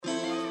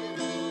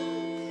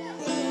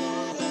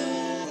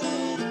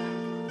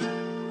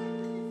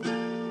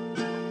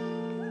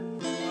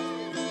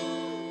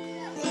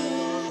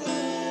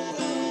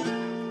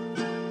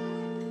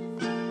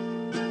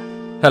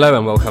Hello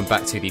and welcome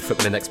back to the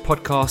Football Index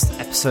podcast,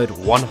 episode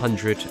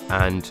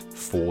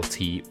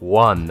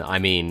 141. I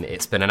mean,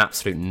 it's been an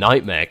absolute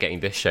nightmare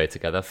getting this show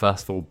together.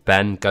 First of all,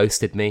 Ben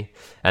ghosted me,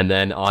 and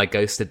then I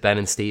ghosted Ben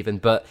and Stephen,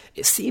 but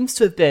it seems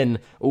to have been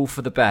all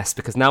for the best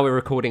because now we're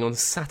recording on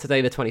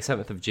Saturday the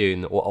 27th of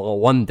June, or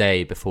one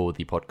day before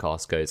the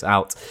podcast goes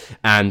out,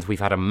 and we've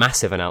had a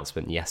massive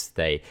announcement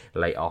yesterday,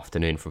 late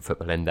afternoon from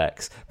Football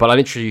Index. But I'll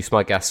introduce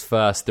my guest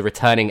first, the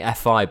returning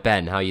FI,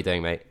 Ben. How are you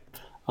doing, mate?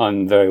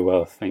 I'm very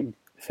well,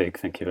 Fig,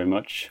 thank you very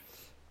much.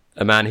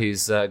 A man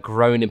who's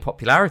grown in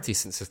popularity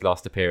since his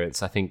last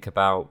appearance, I think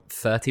about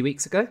 30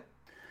 weeks ago?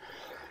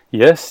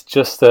 Yes,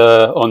 just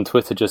on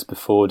Twitter just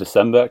before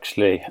December,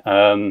 actually.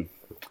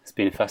 It's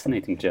been a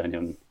fascinating journey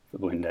on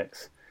Football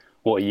Index.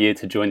 What a year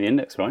to join the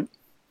Index, right?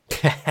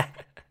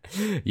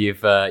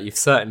 You've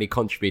certainly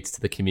contributed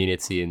to the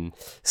community in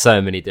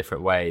so many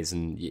different ways,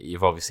 and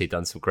you've obviously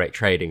done some great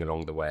trading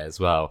along the way as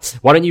well.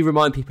 Why don't you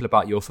remind people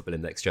about your Football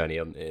Index journey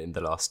in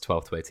the last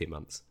 12 to 18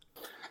 months?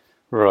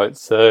 Right,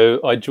 so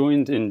I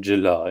joined in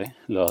July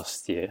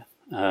last year,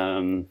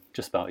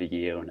 just about a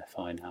year on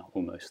FI now,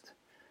 almost.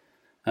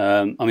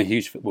 I'm a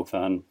huge football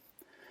fan,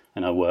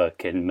 and I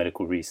work in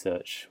medical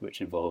research, which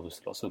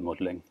involves lots of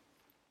modelling.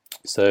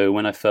 So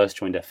when I first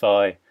joined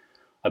FI,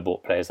 I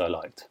bought players I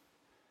liked.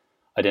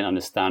 I didn't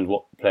understand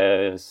what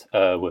players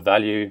were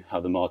value, how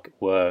the market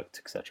worked,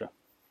 etc.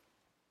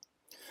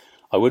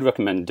 I would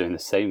recommend doing the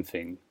same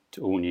thing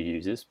to all new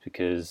users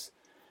because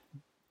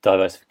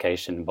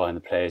diversification and buying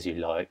the players you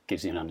like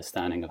gives you an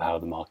understanding of how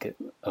the market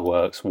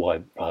works, why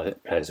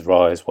players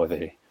rise, why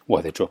they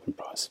drop in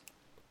price.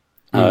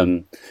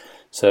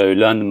 So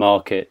learn the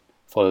market,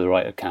 follow the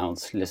right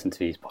accounts, listen to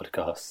these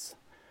podcasts.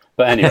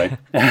 But anyway,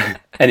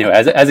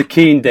 as a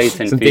keen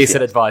data enthusiast, some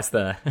decent advice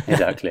there.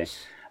 Exactly.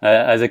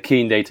 As a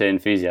keen data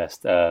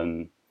enthusiast,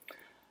 it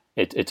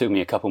took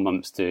me a couple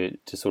months to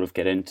sort of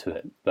get into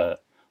it.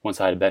 But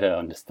once I had a better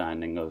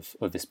understanding of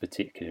this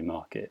particular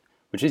market,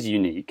 which is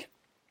unique,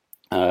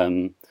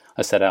 I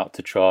set out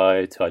to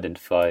try to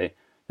identify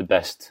the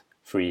best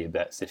 3-year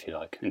bets, if you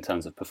like, in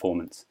terms of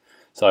performance.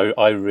 So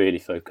I really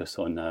focus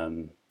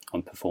on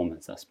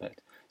performance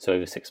aspect. So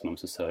over 6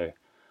 months or so,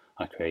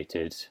 I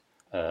created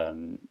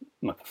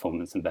my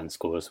performance and Ben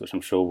scores, which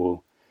I'm sure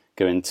we'll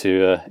go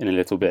into in a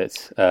little bit.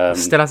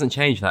 Still hasn't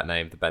changed that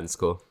name, the Ben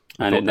score.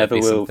 And it never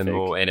will. Something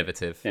more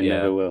innovative. It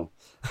never will.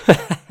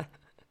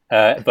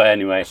 But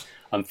anyway,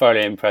 I'm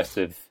thoroughly impressed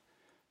with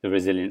the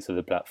resilience of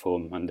the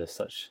platform under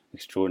such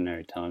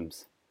extraordinary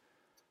times.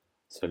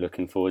 So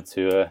looking forward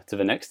to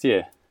the next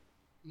year.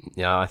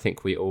 Yeah, I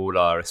think we all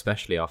are,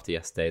 especially after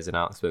yesterday's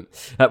announcement.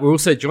 We're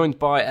also joined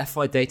by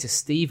FI Data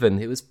Stephen,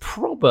 who was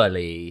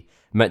probably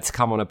meant to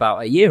come on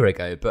about a year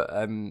ago, but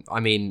I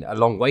mean, a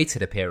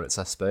long-awaited appearance,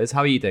 I suppose.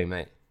 How are you doing,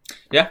 mate?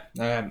 Yeah,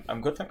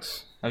 I'm good,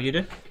 thanks. How are you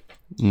doing?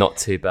 Not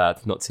too bad.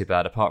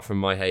 Apart from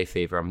my hay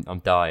fever, I'm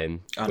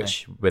dying.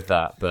 With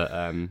that, but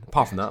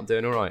apart from that, I'm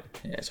doing all right.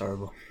 Yeah, it's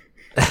horrible.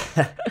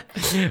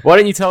 Why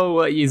don't you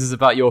tell users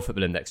about your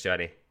Football Index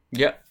journey?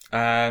 Yeah.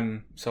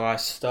 So I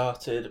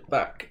started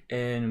back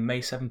in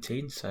May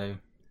 17, so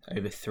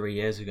over 3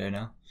 years ago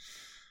now.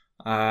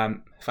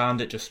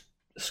 Found it just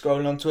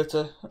scrolling on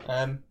Twitter,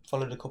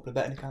 followed a couple of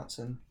betting accounts,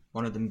 and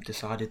one of them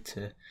decided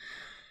to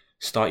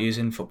start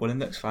using Football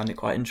Index. Found it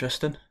quite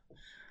interesting.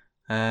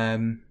 I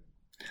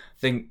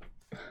think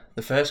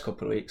the first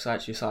couple of weeks I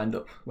actually signed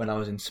up when I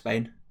was in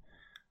Spain,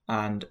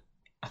 and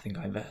I think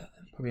I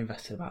probably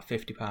invested about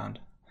 £50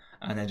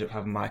 and ended up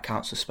having my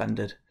account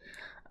suspended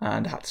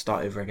and I had to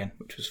start over again,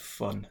 which was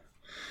fun.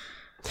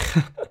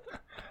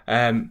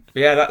 But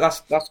yeah, that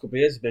last couple of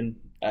years have been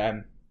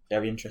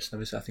very interesting.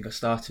 Obviously, I think I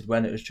started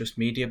when it was just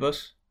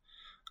MediaBuzz.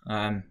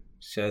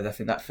 So I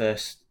think that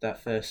first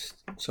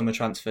summer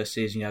transfer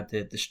season, you had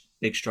the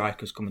big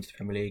strikers coming to the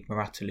Premier League,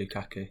 Morata,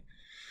 Lukaku.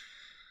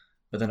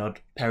 But then I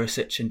had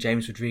Perisic and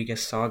James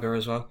Rodriguez saga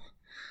as well.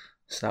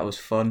 So that was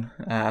fun.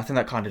 I think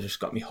that kind of just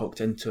got me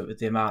hooked into it with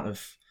the amount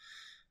of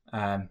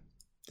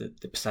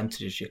the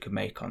percentages you could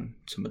make on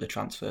some of the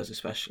transfers,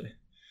 especially.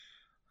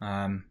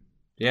 Yeah,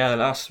 the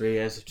last 3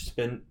 years have just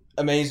been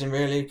amazing,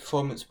 really.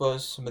 Performance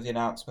buzz, some of the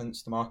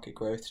announcements, the market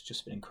growth has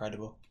just been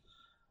incredible.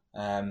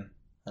 And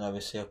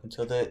obviously up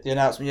until the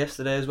announcement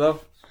yesterday as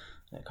well,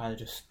 it kind of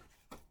just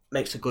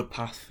makes a good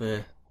path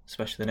for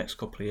especially the next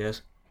couple of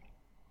years.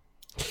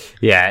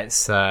 Yeah,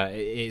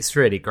 it's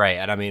really great,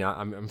 and I mean,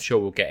 I'm sure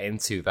we'll get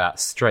into that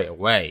straight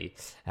away.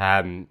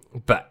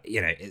 But you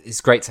know,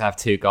 it's great to have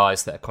two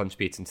guys that are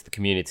contributing to the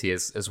community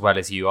as well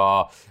as you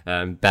are.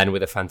 Ben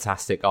with a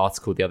fantastic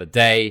article the other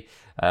day.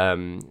 Do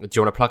you want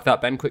to plug that,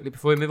 Ben, quickly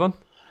before we move on?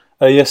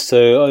 Yes.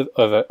 So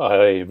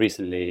I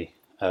recently,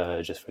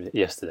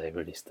 yesterday,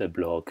 released a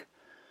blog,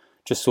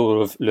 just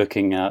sort of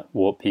looking at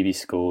what PB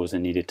scores are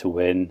needed to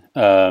win,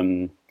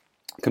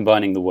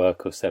 combining the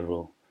work of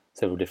several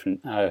different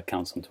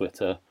accounts on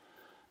Twitter,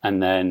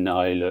 and then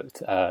I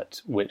looked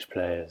at which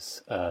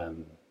players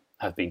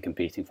have been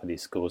competing for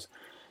these scores.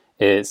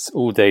 It's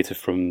all data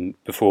from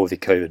before the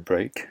COVID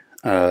break,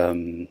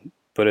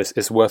 but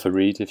it's worth a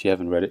read if you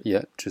haven't read it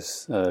yet.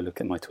 Just look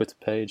at my Twitter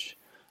page.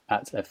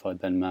 at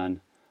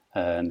FIBenman,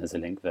 and there's a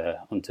link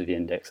there onto the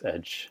Index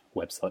Edge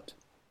website.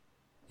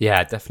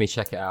 Yeah, definitely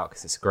check it out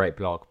because it's a great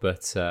blog.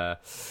 But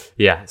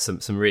yeah,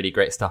 some really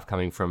great stuff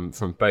coming from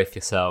both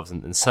yourselves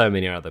and so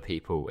many other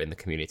people in the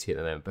community at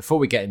the moment. Before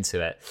we get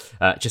into it,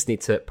 just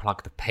need to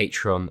plug the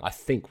Patreon. I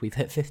think we've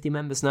hit 50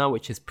 members now,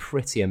 which is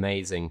pretty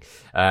amazing.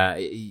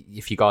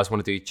 If you guys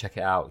want to check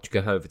it out, go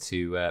over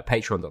to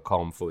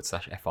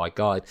patreon.com/FI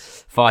Guide.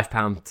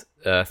 £5,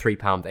 £3,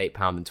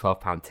 £8 and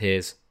 £12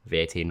 tiers.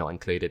 VAT not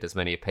included, as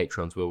many of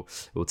patrons will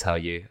tell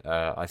you.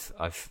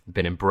 I've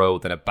been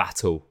embroiled in a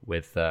battle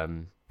with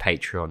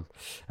Patreon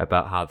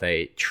about how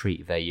they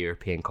treat their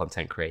European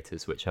content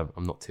creators, which I'm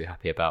not too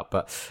happy about.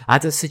 But I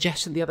had a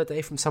suggestion the other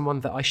day from someone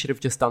that I should have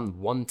just done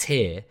one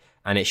tier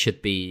and it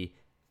should be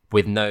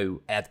with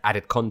no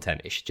added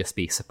content. It should just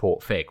be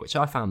support Fig, which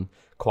I found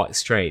quite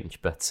strange.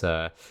 But,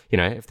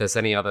 if there's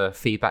any other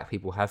feedback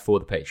people have for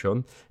the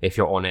Patreon, if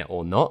you're on it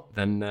or not,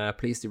 then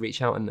please do reach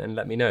out and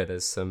let me know.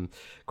 There's some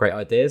great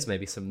ideas,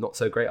 maybe some not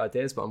so great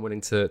ideas, but I'm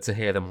willing to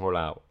hear them all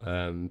out.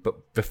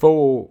 But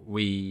before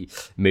we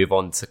move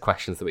on to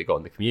questions that we got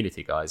in the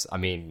community, guys, I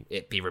mean,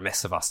 it'd be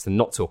remiss of us to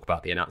not talk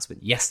about the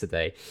announcement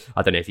yesterday.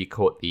 I don't know if you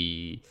caught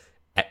the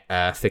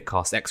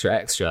Figcast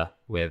Extra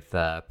with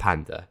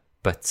Panda,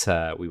 but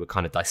we were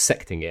kind of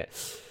dissecting it.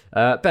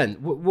 Ben,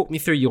 walk me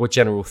through your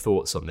general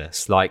thoughts on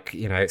this. Like,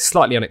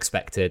 slightly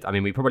unexpected. I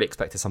mean, we probably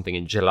expected something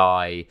in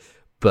July,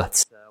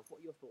 but what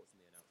are your thoughts on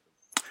the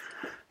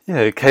announcement? Yeah,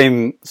 it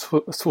came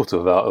sort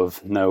of out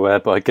of nowhere,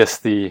 but I guess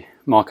the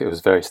market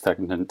was very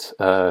stagnant.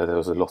 There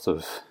was a lot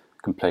of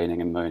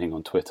complaining and moaning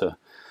on Twitter.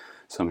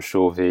 So I'm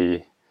sure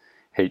the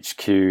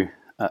HQ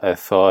at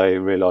FI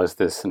realised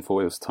this and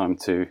thought it was time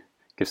to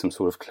give some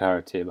sort of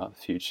clarity about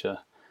the future,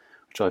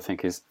 which I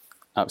think is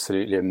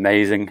absolutely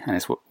amazing, and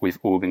it's what we've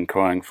all been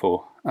crying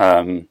for.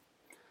 In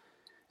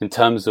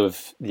terms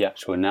of the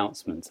actual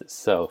announcement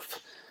itself,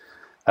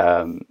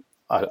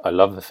 I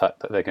love the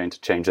fact that they're going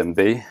to change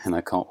MB, and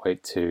I can't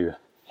wait to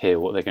hear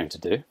what they're going to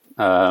do.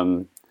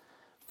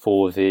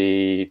 For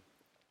the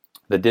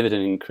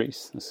dividend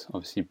increase, that's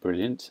obviously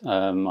brilliant.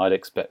 I'd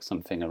expect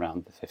something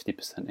around the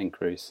 50%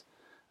 increase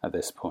at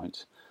this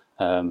point.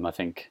 I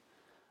think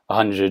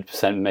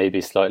 100% may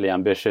be slightly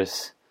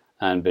ambitious,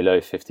 and below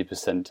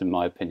 50%, in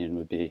my opinion,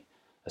 would be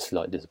a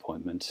slight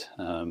disappointment.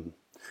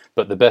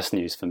 But the best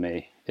news for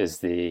me is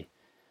the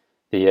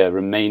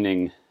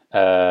remaining,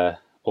 or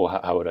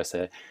how would I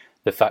say it?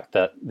 The fact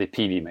that the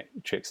PB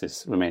matrix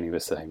is remaining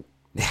the same.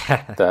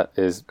 That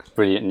is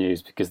brilliant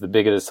news, because the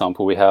bigger the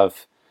sample we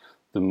have,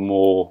 the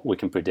more we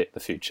can predict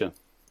the future.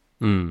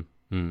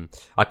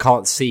 I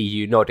can't see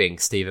you nodding,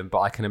 Stephen,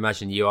 but I can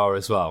imagine you are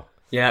as well.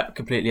 Yeah,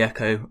 completely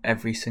echo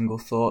every single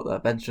thought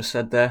that Ben's just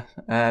said there.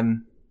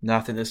 No,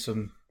 I think there's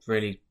some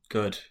really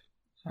good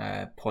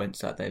points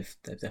that they've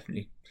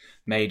definitely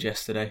made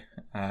yesterday.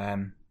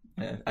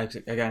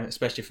 Again,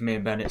 especially for me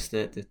and Ben, it's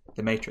the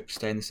matrix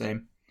staying the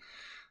same.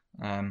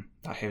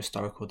 That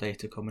historical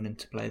data coming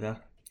into play there,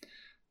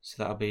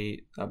 so that'll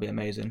be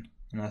amazing.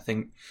 And I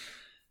think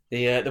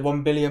the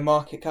 1 billion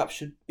market cap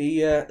should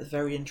be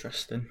very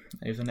interesting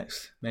over the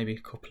next maybe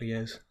couple of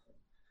years.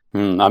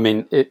 I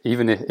mean,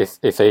 even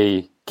if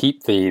they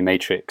keep the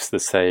matrix the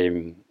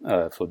same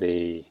for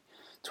the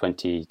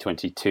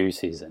 2022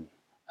 season,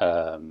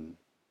 I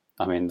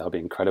mean, that'll be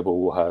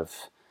incredible. We'll have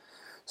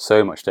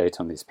so much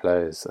data on these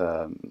players.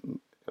 I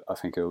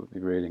think it would be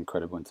really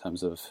incredible in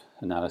terms of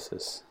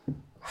analysis.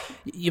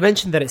 You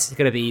mentioned that it's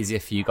going to be easier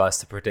for you guys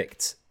to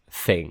predict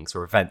things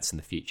or events in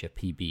the future,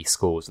 PB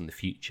scores in the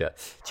future,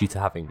 due to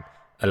having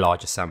a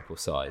larger sample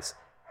size.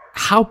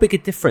 How big a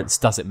difference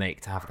does it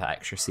make to have that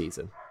extra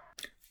season?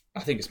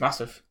 I think it's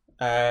massive.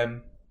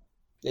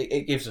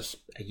 It gives us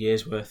a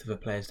year's worth of a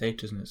player's data,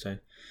 doesn't it? So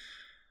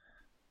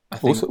I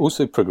think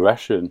also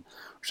progression,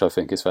 which I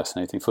think is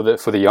fascinating for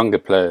the younger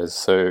players.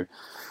 So,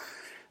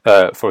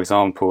 for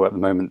example, at the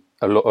moment,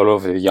 a lot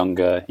of the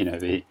younger,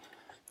 the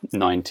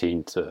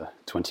 19 to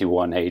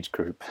 21 age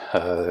group,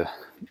 they're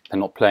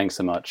not playing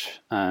so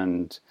much,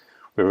 and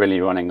we're really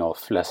running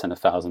off less than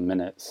 1,000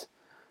 minutes,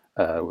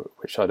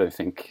 which I don't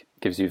think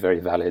gives you very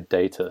valid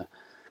data.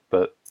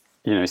 But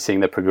seeing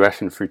their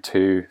progression through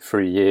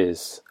 2-3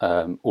 years,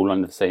 all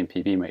under the same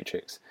PB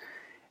matrix,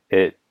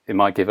 it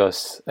might give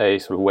us a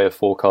sort of way of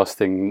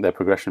forecasting their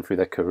progression through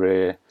their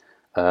career.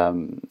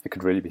 It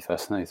could really be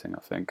fascinating, I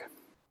think.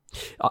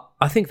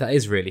 I think that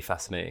is really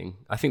fascinating.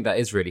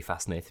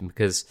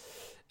 Because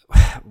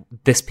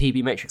this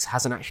PB matrix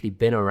hasn't actually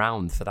been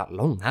around for that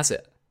long, has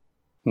it?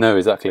 No,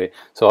 exactly.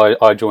 So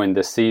I joined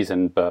this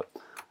season, but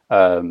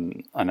I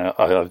know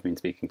I've been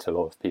speaking to a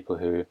lot of people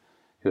who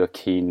are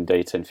keen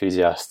data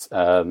enthusiasts.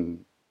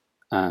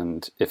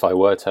 And if I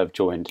were to have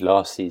joined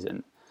last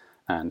season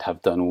and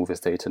have done all this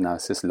data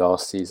analysis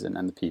last season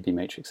and the PB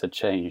matrix had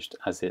changed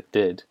as it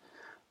did,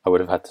 I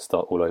would have had to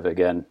start all over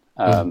again,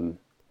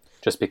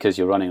 just because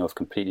you're running off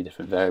completely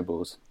different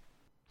variables.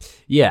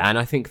 Yeah, and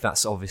I think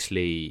that's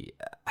obviously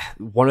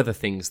one of the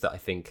things that I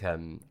think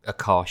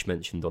Akash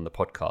mentioned on the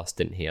podcast,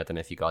 didn't he? I don't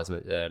know if you guys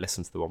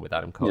listened to the one with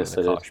Adam Cole and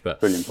Akash,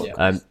 but brilliant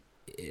podcast.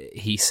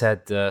 he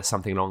said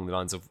something along the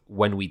lines of,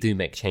 when we do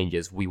make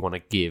changes, we want to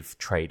give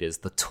traders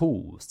the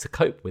tools to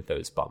cope with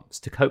those bumps,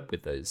 to cope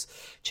with those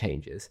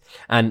changes.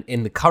 And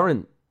in the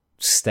current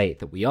state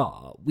that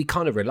we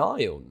kind of rely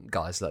on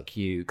guys like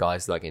you,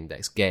 guys like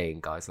Index Gain,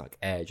 guys like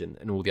Edge,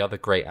 and all the other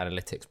great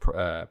analytics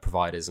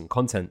providers and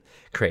content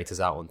creators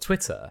out on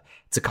Twitter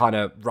to kind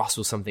of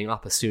rustle something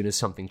up as soon as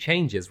something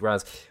changes.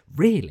 Whereas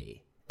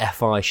really,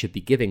 FI should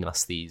be giving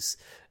us these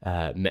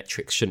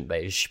metrics, shouldn't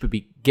they? They should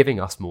be giving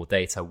us more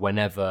data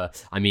whenever,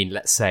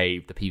 let's say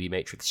the PB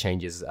matrix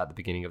changes at the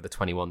beginning of the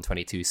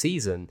 21-22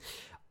 season.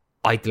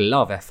 I'd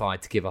love FI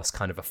to give us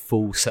kind of a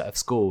full set of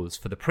scores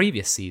for the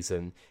previous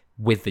season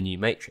with the new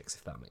matrix,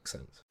 if that makes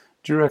sense.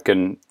 Do you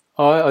reckon?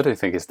 I don't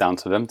think it's down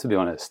to them, to be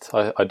honest.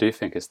 I do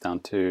think it's down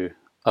to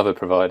other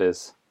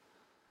providers.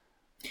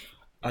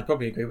 I'd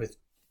probably agree with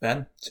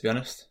Ben, to be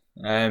honest.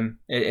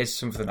 It's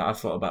something that I've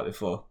thought about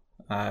before.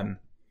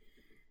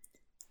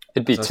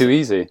 It'd be too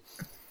easy.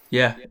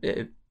 Yeah,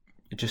 it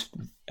just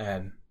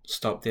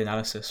stopped the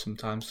analysis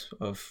sometimes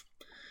of,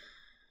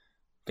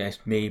 I guess,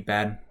 me,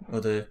 Ben,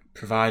 other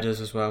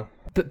providers as well.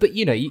 But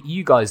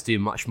you guys do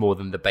much more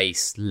than the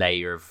base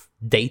layer of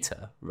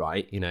data,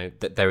 right?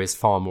 That there is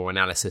far more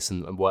analysis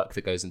and work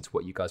that goes into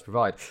what you guys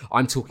provide.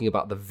 I'm talking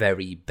about the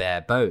very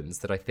bare bones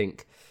that I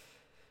think,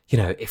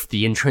 if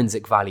the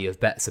intrinsic value of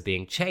bets are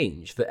being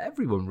changed, that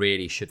everyone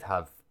really should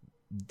have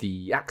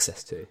the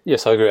access to.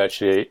 Yes, I agree,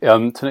 actually. To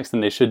an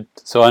extent, they should.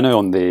 So I know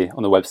on the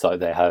website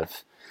they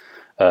have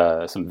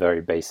some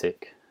very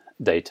basic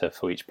data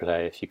for each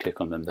player. If you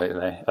click on them, don't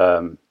they?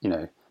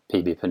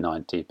 PB per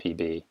 90,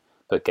 PB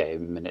per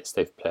game, minutes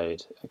they've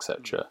played,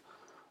 etc.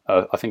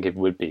 I think it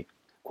would be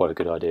quite a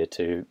good idea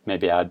to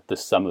maybe add the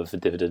sum of the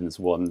dividends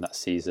won that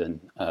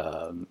season,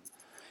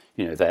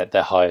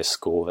 their highest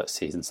score that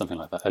season, something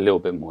like that. A little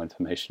bit more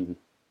information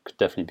could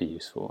definitely be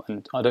useful,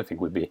 and I don't think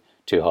it would be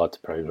too hard to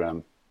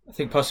program. I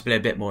think possibly a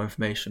bit more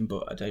information,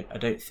 but I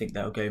don't think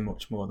they'll go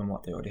much more than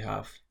what they already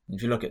have.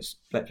 If you look at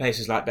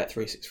places like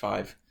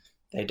Bet365,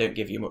 they don't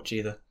give you much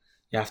either.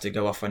 You have to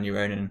go off on your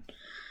own and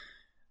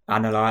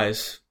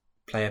analyse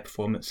player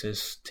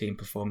performances, team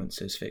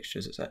performances,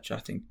 fixtures,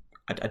 etc.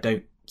 I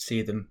don't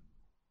see them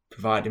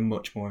providing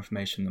much more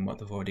information than what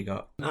they've already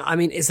got.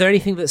 Is there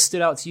anything that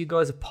stood out to you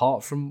guys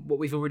apart from what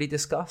we've already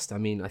discussed?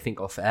 I think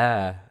off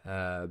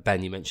air,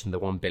 Ben, you mentioned the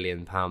 £1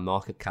 billion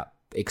market cap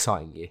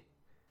exciting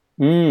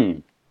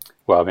you.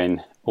 Well,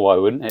 why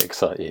wouldn't it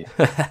excite you?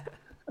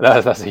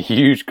 That's a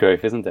huge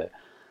growth, isn't it?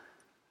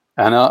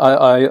 And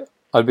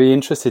I'd be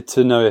interested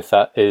to know if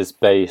that is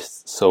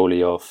based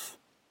solely off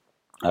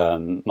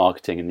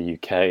marketing in the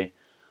UK,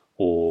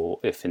 or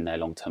if in their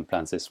long-term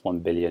plans this 1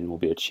 billion will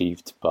be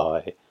achieved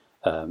by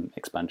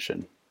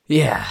expansion.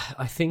 Yeah,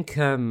 I think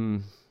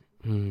the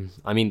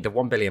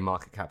 1 billion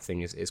market cap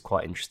thing is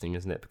quite interesting,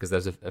 isn't it? Because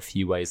there's a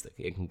few ways that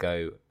it can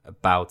go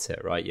about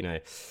it, right?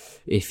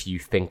 If you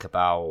think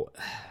about,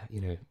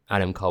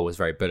 Adam Cole was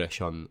very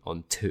bullish on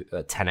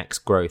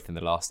 10x growth in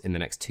the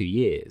next 2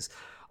 years.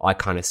 I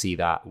kind of see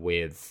that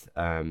with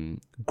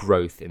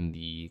growth in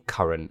the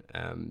current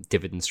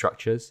dividend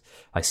structures.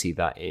 I see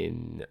that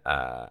in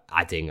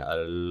adding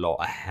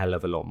a hell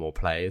of a lot more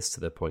players to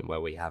the point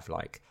where we have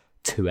like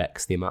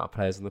 2x the amount of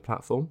players on the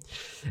platform.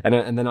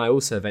 And then I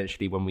also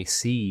eventually, when we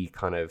see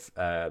kind of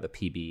the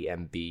PB,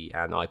 MB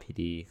and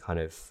IPD kind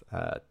of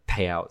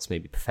payouts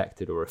maybe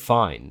perfected or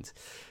refined,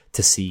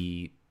 to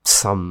see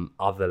some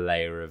other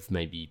layer of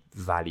maybe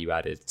value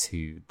added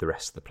to the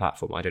rest of the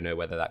platform. I don't know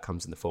whether that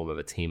comes in the form of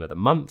a team of the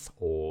month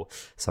or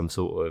some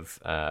sort of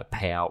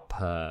payout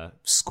per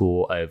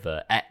score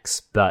over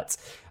X, but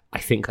I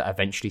think that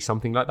eventually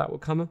something like that will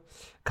come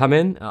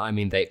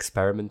in. They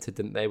experimented,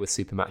 didn't they, with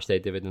Super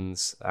Matchday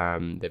dividends?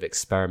 They've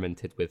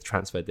experimented with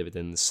transfer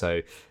dividends,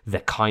 so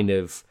they're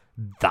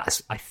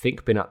that's, I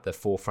think, been at the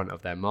forefront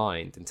of their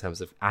mind in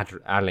terms of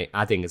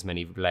adding as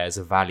many layers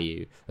of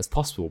value as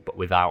possible, but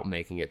without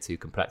making it too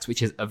complex,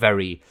 which is a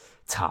very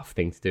tough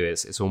thing to do.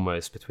 It's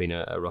almost between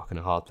a rock and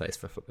a hard place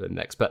for Football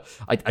Index. But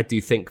I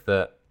do think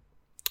that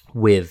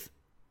with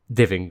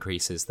div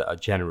increases that are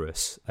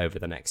generous over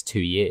the next 2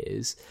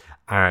 years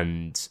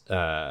and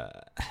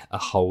a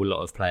whole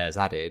lot of players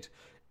added,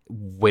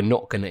 we're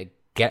not going to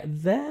get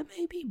there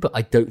maybe, but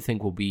I don't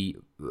think we'll be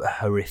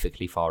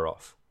horrifically far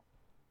off.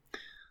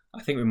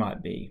 I think we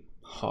might be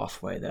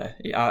halfway there.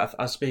 I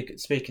was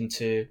speaking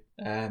to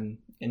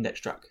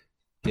Index Track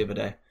the other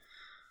day,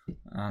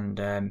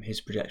 and his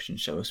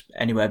projections show us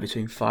anywhere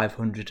between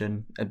 500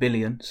 and a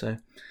billion, so it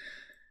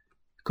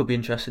could be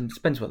interesting. It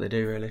depends what they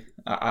do, really.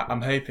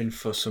 I'm hoping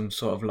for some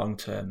sort of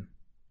long-term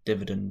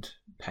dividend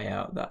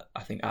payout that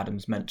I think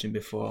Adam's mentioned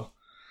before.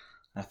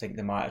 I think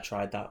they might have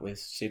tried that with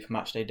Super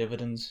Matchday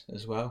dividends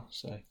as well,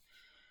 so I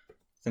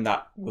think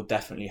that will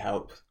definitely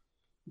help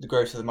the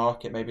growth of the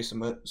market, maybe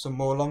some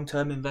more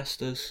long-term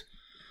investors.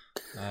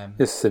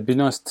 Yes, it'd be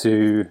nice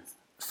to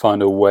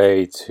find a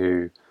way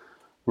to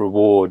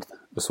reward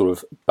the sort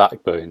of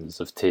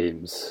backbones of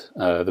teams,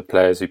 the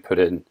players who put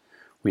in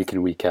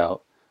week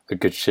out a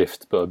good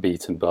shift but are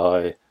beaten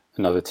by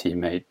another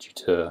teammate due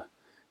to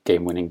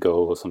game-winning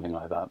goal or something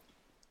like that.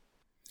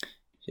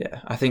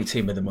 Yeah, I think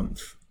Team of the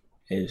Month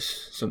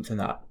is something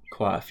that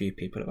quite a few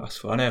people have asked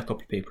for. I know a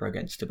couple of people are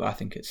against it, but I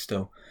think it's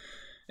still...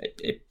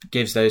 It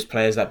gives those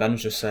players that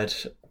Ben's just said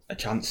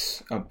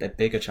a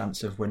bigger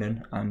chance of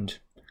winning, and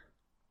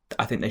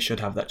I think they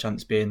should have that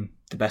chance being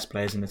the best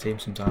players in the team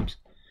sometimes.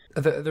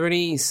 Are there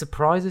any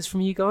surprises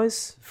from you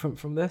guys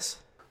from this?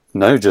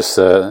 No, just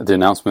the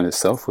announcement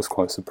itself was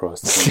quite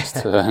surprised.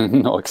 Just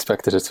not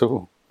expected at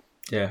all.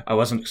 Yeah, I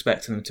wasn't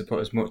expecting them to put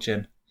as much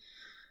in.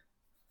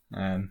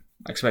 I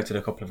expected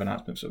a couple of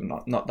announcements,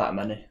 but not that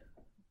many.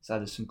 So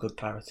there's some good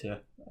clarity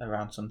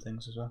around some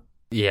things as well.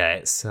 Yeah,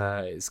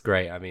 it's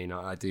great. I mean,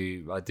 I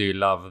do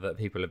love that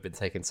people have been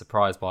taken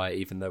surprised by it,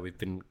 even though we've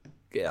been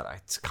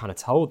kind of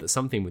told that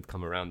something would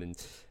come around in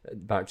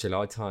about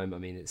July time. I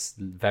mean, it's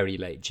very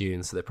late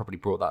June, so they probably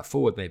brought that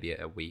forward maybe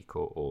a week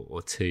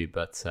or two.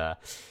 But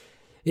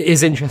it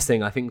is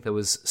interesting. I think there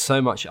was so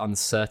much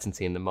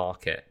uncertainty in the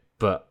market,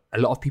 but a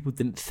lot of people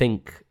didn't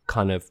think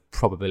kind of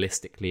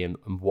probabilistically and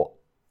what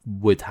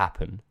would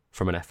happen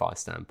from an FI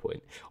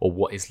standpoint or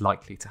what is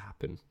likely to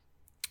happen.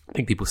 I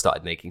think people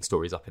started making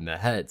stories up in their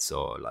heads,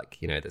 or like,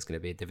 there's going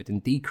to be a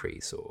dividend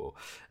decrease, or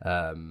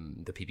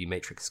the PB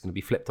matrix is going to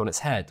be flipped on its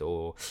head,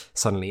 or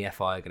suddenly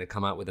FI are going to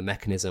come out with a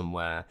mechanism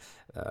where,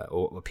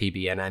 or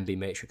PB and MB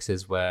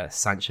matrices where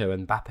Sancho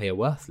and Mbappe are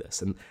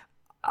worthless. And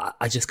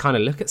I just kind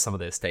of look at some of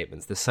those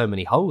statements. There's so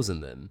many holes in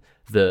them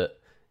that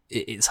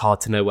it's hard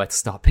to know where to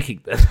start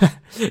picking them.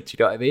 Do you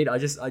know what I mean? I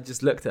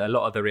just looked at a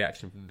lot of the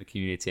reaction from the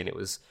community, and it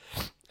was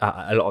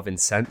a lot of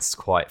incensed,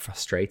 quite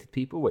frustrated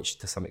people, which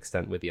to some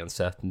extent with the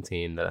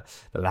uncertainty and the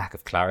lack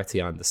of clarity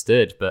I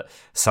understood, but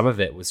some of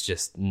it was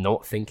just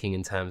not thinking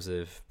in terms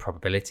of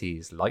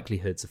probabilities,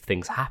 likelihoods of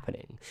things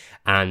happening.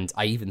 And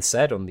I even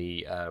said on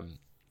the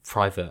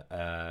private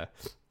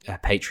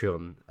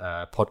Patreon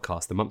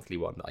podcast, the monthly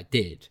one that I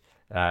did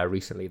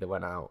recently that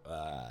went out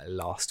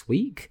last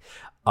week,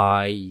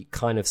 I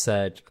kind of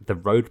said the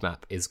roadmap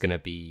is going to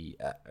be,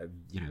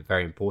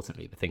 very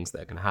importantly, the things that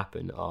are going to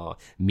happen are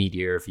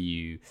media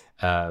review,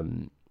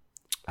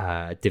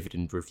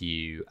 dividend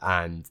review,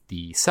 and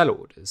the sell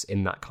orders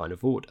in that kind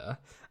of order.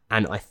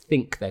 And I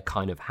think they're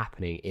kind of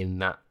happening in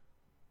that,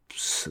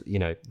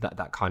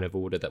 that kind of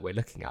order that we're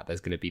looking at. There's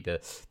going to be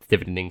the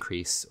dividend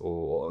increase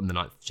or on the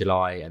 9th of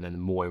July, and then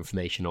more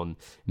information on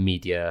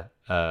media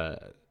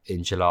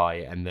in July,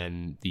 and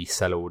then the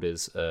sell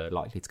orders are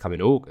likely to come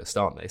in August,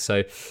 aren't they?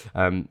 So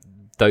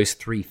those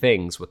three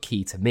things were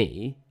key to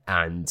me,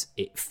 and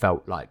it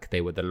felt like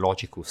they were the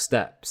logical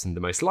steps and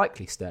the most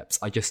likely steps.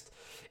 I just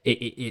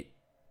it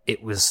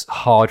was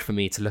hard for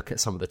me to look at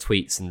some of the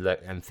tweets and look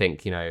and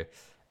think,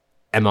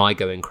 am I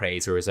going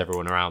crazy or is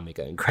everyone around me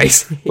going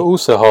crazy? But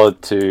also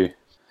hard to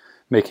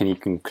make any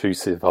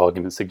conclusive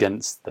arguments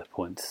against the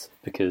points,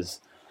 because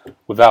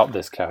without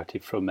this clarity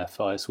from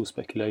FI, it's all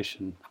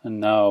speculation. And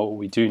now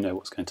we do know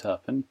what's going to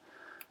happen.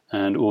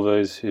 And all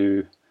those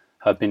who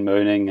have been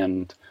moaning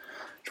and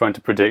trying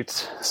to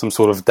predict some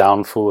sort of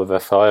downfall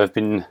of FI have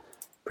been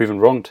proven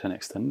wrong to an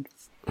extent.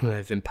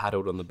 They've been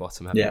paddled on the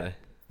bottom, haven't they?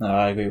 No,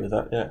 I agree with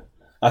that, yeah.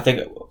 I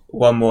think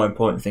one more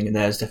important thing in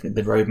there is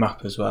definitely the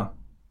roadmap as well.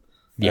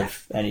 Yeah.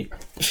 If any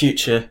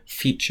future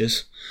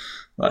features,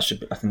 I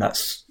think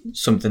that's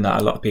something that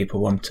a lot of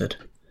people wanted.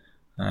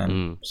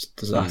 That'd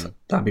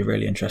be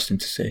really interesting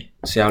to see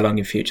how long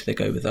in future they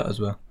go with that as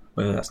well,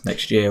 whether that's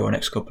next year or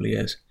next couple of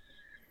years.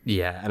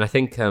 Yeah, and I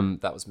think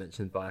that was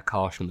mentioned by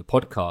Akash on the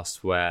podcast,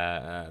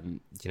 where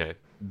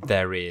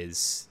there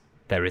is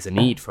a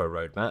need for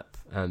a roadmap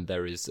and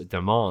there is a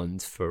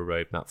demand for a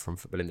roadmap from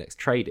Football Index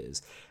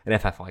traders, and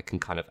if FI can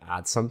kind of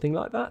add something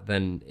like that,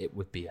 then it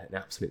would be an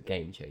absolute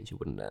game changer,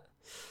 wouldn't it?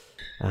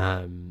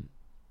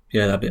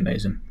 Yeah, that'd be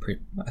amazing.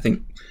 I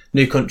think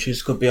new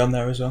countries could be on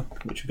there as well,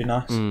 which would be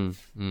nice.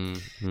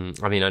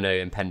 I mean, I know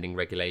impending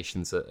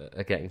regulations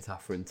are getting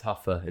tougher and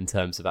tougher in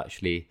terms of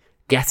actually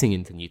getting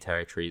into new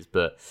territories,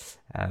 but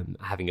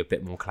having a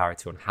bit more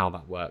clarity on how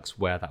that works,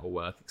 where that will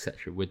work,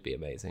 etc., would be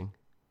amazing.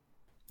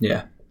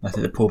 Yeah, I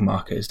think the pool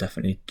market is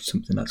definitely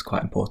something that's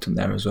quite important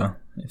there as well.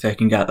 If they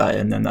can get that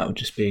in, then that would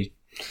just be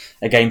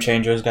a game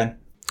changer again.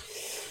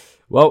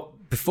 Well,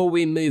 before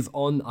we move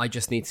on, I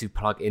just need to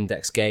plug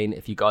Index Gain.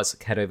 If you guys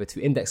head over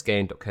to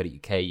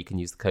indexgain.co.uk, you can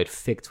use the code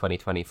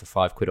FIG2020 for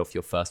 £5 off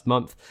your first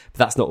month. But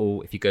that's not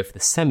all. If you go for the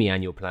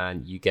semi-annual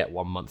plan, you get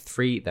 1 month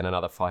free, then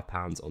another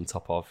 £5 on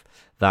top of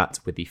that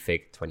with the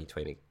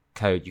FIG2020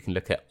 code. You can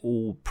look at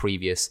all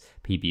previous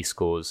PB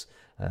scores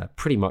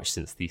pretty much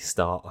since the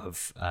start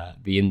of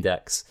the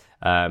index,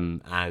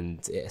 and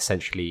it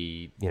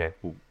essentially,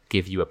 will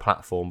give you a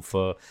platform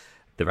for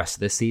the rest of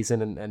this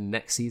season and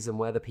next season,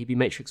 where the PB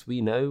matrix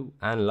we know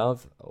and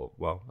love,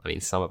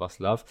 some of us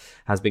love,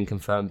 has been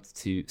confirmed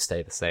to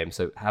stay the same.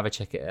 So have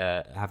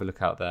a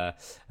look out there.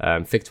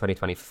 FIG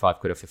 2020 for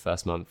 £5 off your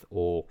first month,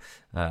 or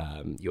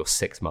your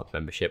 6-month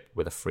membership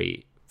with a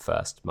free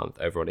first month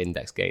over on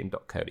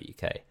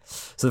indexgain.co.uk.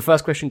 So the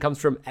first question comes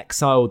from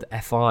Exiled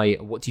FI.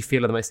 What do you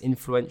feel are the most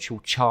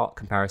influential chart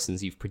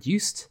comparisons you've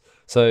produced?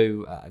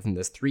 So I think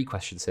there's 3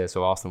 questions here,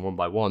 so I'll ask them one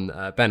by one.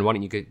 Ben, why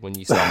don't you go when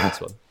you start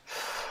this one?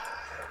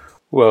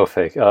 Well,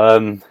 Fig,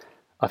 I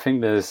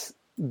think there's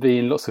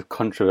been lots of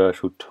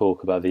controversial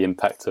talk about the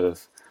impact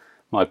of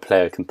my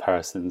player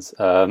comparisons.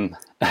 I've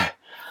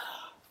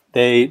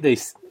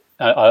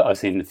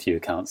seen a few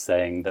accounts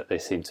saying that they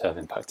seem to have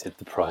impacted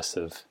the price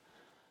of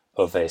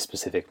a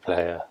specific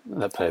player,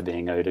 that player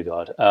being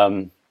Odegaard.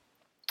 When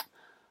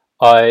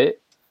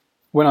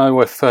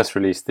I first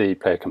released the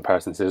player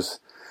comparisons, it was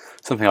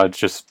something I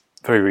just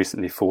very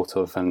recently thought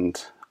of,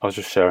 and I was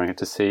just sharing it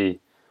to see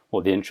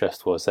what the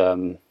interest was.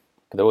 But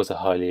there was a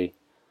highly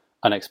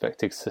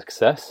unexpected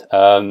success,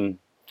 and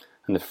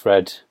the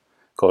thread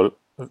got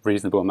a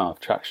reasonable amount of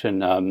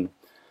traction.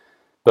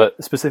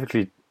 But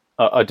specifically,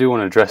 I do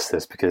want to address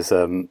this because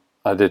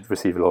I did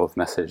receive a lot of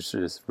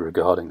messages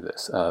regarding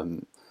this.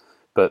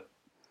 But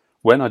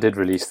when I did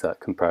release that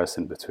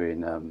comparison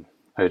between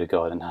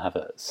Odegaard and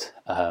Havertz,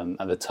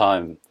 at the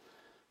time,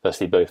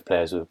 firstly, both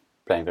players were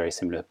playing very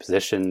similar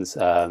positions.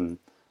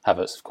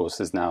 Havertz, of course,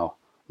 is now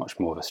much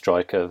more of a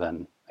striker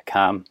than a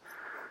cam.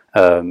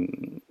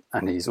 And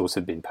he's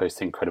also been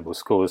posting incredible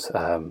scores.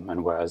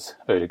 And whereas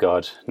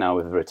Odegaard, now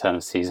with the return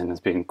of season, has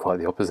been quite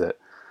the opposite.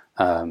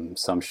 So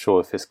I'm sure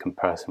if this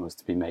comparison was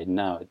to be made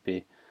now, it'd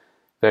be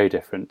very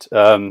different.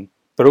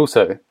 But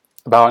also,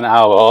 about an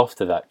hour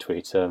after that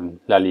tweet,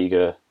 La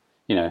Liga,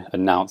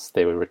 announced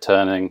they were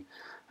returning.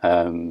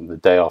 The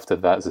day after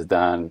that,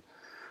 Zidane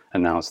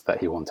announced that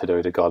he wanted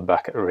Odegaard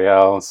back at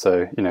Real.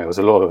 So, it was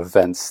a lot of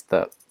events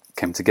that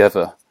came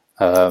together.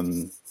 But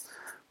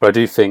I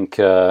do think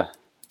the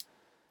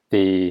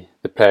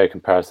player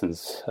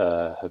comparisons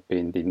have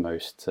been the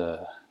most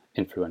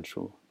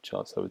influential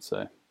charts, I would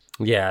say.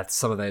 Yeah,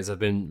 some of those have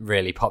been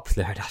really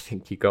popular, and I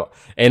think you got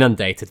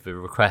inundated with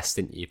requests,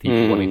 didn't you?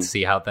 People wanting to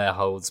see how their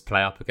holds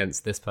play up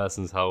against this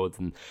person's hold,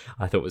 and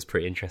I thought it was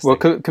pretty interesting. Well,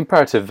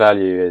 comparative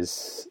value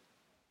is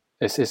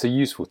a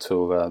useful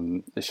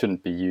tool. It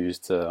shouldn't be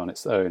used on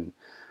its own,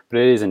 but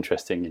it is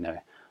interesting.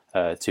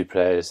 2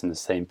 players in the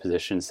same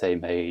position,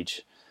 same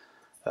age,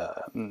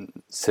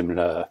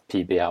 similar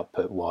PB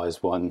output. Why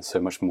is one so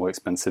much more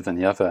expensive than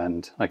the other?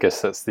 And I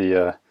guess that's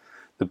the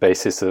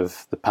basis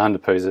of the Panda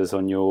poses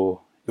on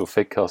your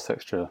Figcast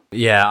Extra.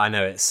 Yeah, I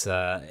know it's.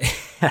 Yeah,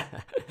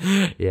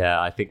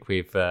 I think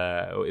we've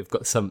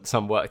got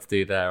some work to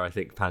do there. I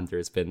think Panda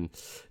has been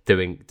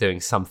doing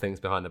some things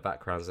behind the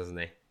backgrounds, hasn't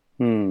he?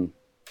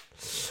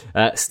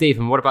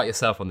 Stephen, what about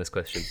yourself on this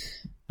question?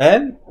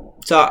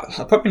 So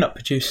I'll probably not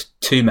produce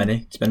too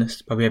many, to be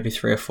honest. Probably every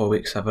 3 or 4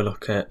 weeks, have a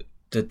look at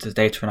the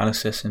data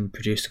analysis and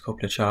produce a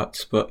couple of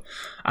charts. But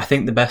I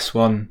think the best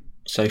one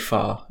so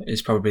far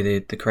is probably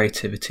the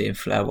creativity and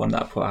flair one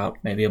that I put out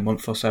maybe a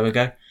month or so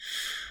ago.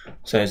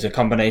 So it's a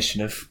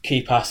combination of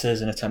key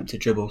passes and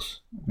attempted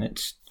dribbles. And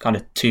it's kind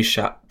of two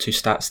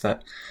stats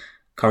that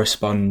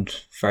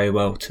correspond very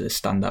well to the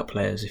standout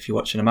players if you're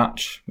watching a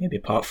match, maybe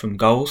apart from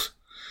goals.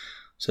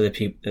 So the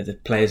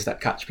players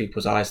that catch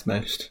people's eyes the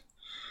most.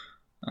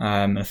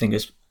 I think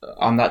it's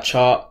on that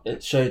chart,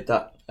 it showed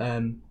that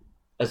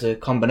as a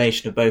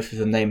combination of both of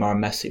them, Neymar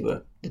and Messi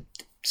were the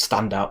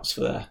standouts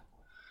for there.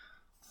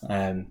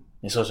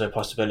 It's also a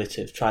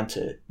possibility of trying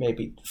to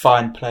maybe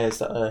find players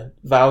that are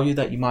value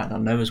that you might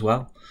not know as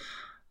well.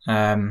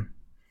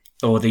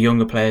 Or the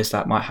younger players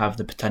that might have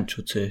the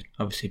potential to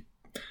obviously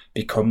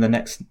become the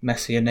next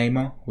Messi and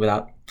Neymar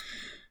without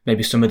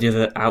maybe some of the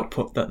other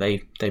output that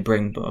they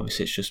bring, but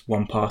obviously it's just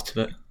one part of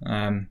it.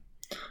 I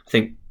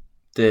think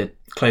the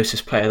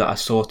closest player that I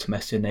saw to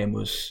Messi and Neymar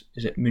was,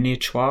 is it Munir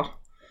Chua?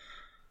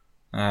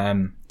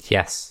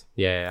 Yes.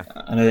 Yeah.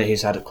 I know that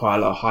he's had quite a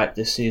lot of hype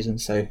this season,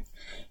 so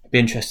it'd be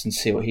interesting to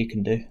see what he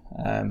can do.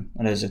 And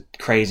there's a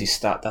crazy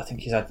stat that I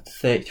think he's had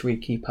 33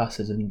 key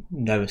passes and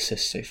no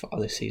assists so far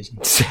this season.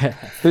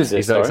 Who's this?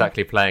 He's not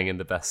exactly playing in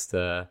the best.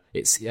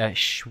 It's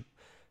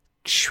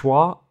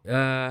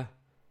Chua.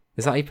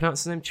 Is that how you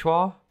pronounce his name?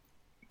 Chua?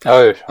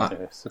 Oh,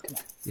 yes. Okay.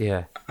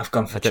 Yeah. I've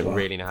gone for I don't Chua.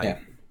 really know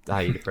how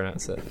you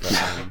pronounce it.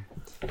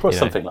 But,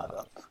 something like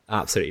that.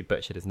 Absolutely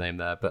butchered his name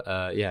there.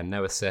 But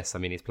no assists. I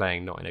mean, he's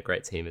playing not in a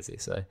great team, is he?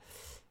 So,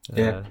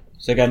 yeah.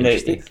 So again,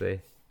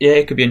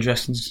 it could be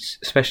interesting,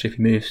 especially if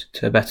he moves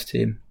to a better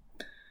team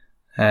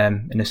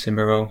in a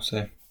similar role.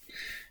 So,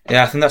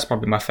 yeah, I think that's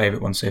probably my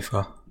favourite one so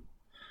far.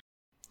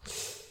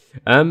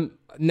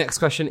 Next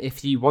question.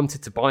 If you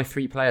wanted to buy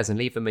 3 players and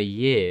leave them a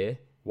year,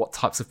 what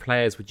types of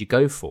players would you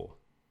go for?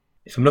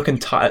 If I'm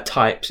looking at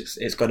types,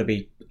 it's got to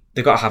be,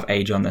 they've got to have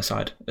age on their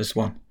side as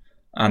one.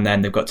 And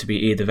then they've got to be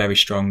either very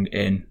strong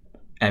in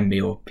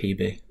MB or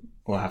PB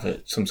or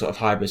have some sort of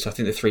hybrid. So I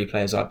think the 3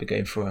 players I'd be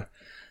going for are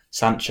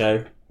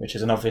Sancho, which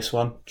is an obvious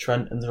one,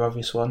 Trent, another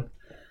obvious one,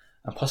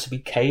 and possibly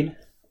Kane.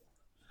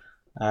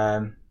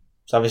 So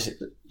obviously,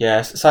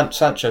 yeah,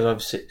 Sancho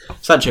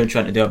and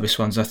Trent are the obvious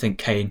ones. I think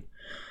Kane,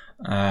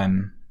 I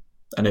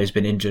know he's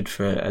been injured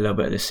for a little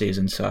bit of this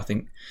season, so I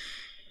think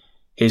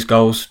his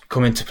goals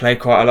come into play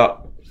quite a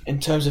lot in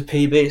terms of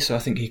PB, so I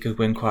think he could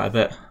win quite a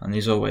bit, and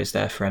he's always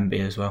there for MB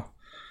as well.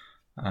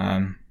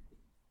 And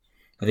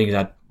I think he's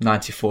had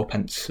 94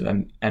 pence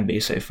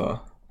MB so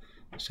far.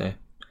 So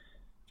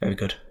very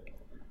good.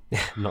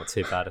 Not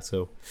too bad at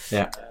all.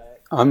 Yeah.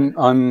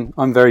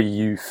 I'm very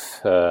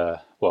youth.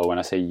 Well, when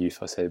I say youth,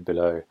 I say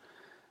below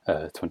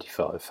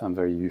 25. I'm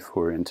very youth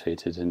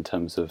orientated in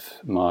terms of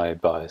my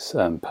bias.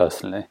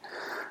 Personally,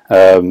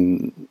 I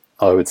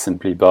would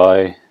simply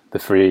buy the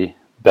 3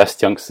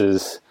 best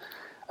youngsters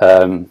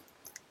on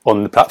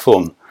the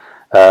platform,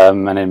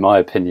 and in my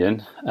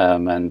opinion,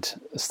 and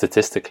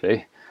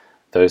statistically,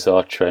 those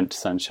are Trent,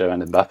 Sancho,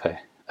 and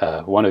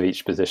Mbappe. One of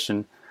each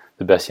position,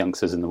 the best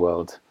youngsters in the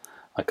world.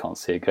 I can't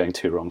see it going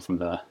too wrong from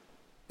there.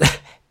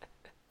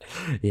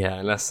 Yeah,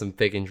 unless some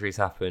big injuries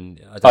happen,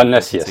 I don't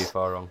think it's too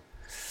far wrong.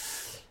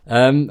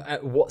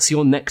 What's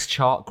your next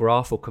chart,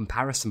 graph, or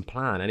comparison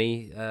plan?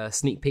 Any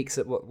sneak peeks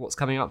at what's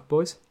coming up,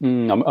 boys?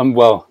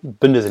 Well,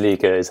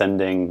 Bundesliga is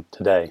ending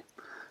today,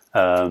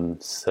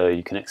 so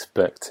you can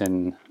expect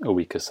in a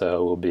week or so I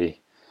will be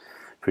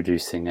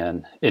producing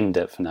an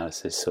in-depth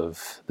analysis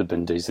of the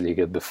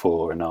Bundesliga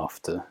before and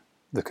after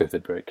the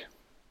COVID break.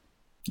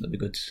 That'd be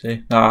good to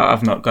see.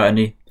 I've not got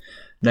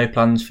no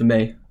plans for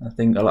me. I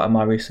think a lot of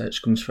my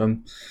research comes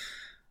from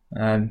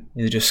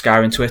either just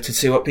scouring Twitter to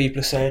see what people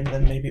are saying and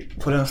then maybe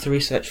putting off the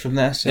research from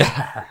there. So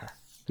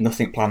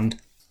nothing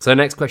planned. So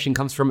next question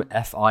comes from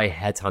FI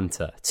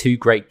Headhunter. 2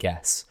 great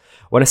guests.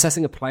 When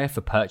assessing a player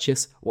for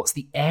purchase, what's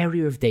the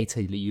area of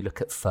data that you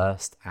look at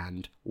first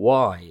and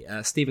why?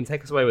 Stephen,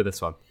 take us away with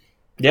this one.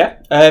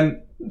 Yeah.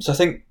 So I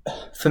think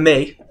for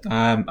me,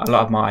 a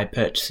lot of my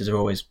purchases are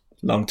always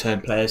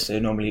long-term players. So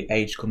normally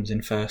age comes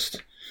in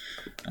first.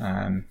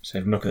 So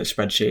if I'm looking at the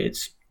spreadsheet,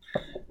 it's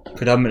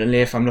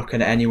predominantly, if I'm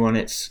looking at anyone,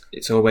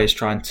 it's always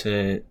trying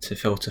to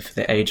filter for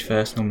the age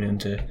first, normally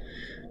under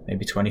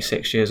maybe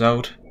 26 years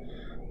old.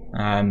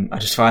 I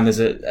just find there's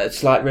a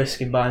slight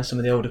risk in buying some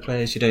of the older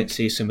players. You don't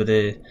see some of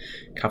the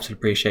capital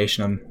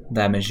appreciation on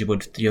them as you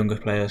would the younger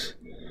players.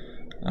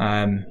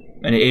 And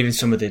even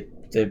some of the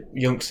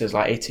youngsters,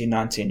 like 18,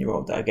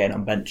 19-year-old that are getting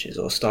on benches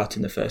or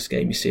starting the first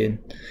game, you're seeing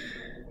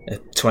a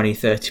 20,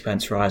 30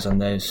 pence rise on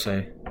those.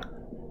 So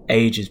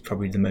age is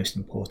probably the most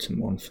important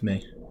one for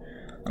me.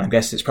 And I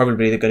guess it's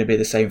probably going to be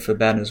the same for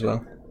Ben as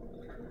well.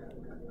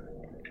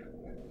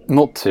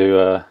 Not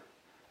to,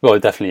 well,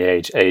 definitely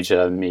age,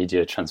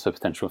 media, transfer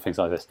potential, things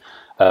like this.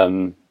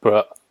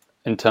 But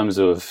in terms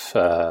of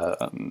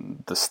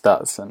the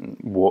stats and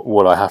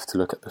what I have to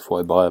look at before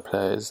I buy a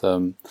player is,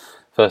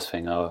 first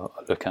thing I'll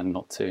look at,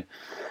 not to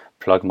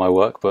plug my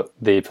work, but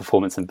the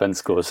performance and Ben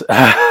scores.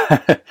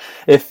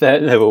 If they're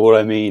low, what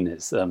I mean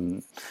is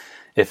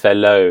if they're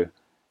low,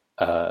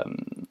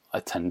 I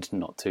tend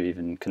not to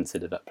even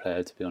consider that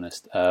player, to be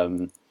honest,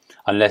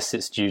 unless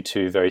it's due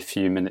to very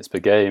few minutes per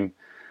game.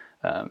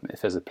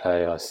 If there's a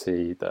player I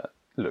see that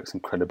looks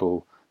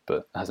incredible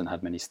but hasn't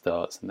had many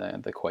starts and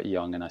they're quite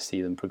young and I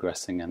see them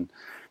progressing and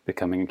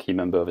becoming a key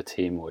member of a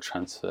team or a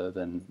transfer,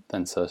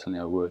 then certainly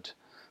I would.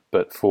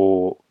 But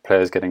for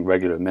players getting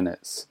regular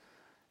minutes,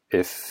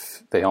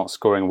 if they aren't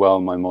scoring well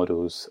in my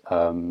models,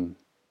 I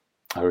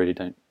really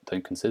don't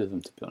consider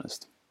them, to be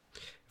honest.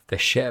 If they're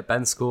shit at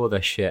Ben score,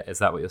 they're shit. Is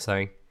that what you're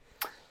saying?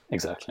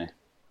 Exactly.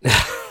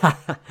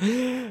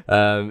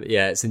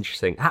 Yeah, it's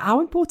interesting. How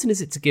important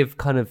is it to give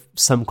kind of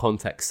some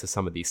context to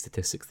some of these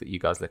statistics that you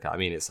guys look at? I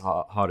mean, it's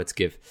harder to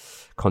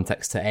give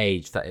context to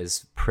age. That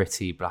is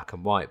pretty black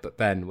and white. But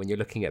Ben, when you're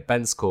looking at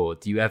Ben score,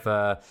 do you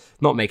ever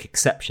not make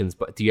exceptions,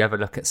 but do you ever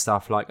look at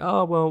stuff like,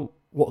 oh, well,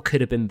 what could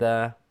have been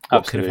there?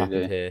 What could have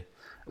happened here?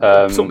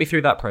 Talk me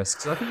through that process,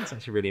 because I think it's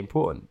actually really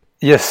important.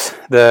 Yes,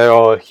 there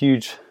are a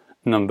huge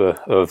number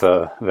of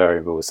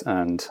variables,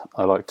 and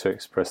I like to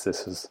express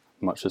this as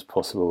much as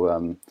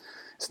possible.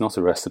 It's not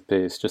a recipe,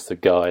 it's just a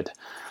guide.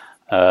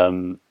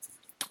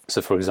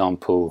 So for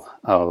example,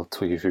 I'll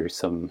talk you through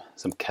some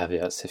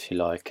caveats if you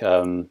like.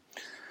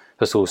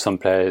 First of all, some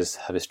players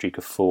have a streak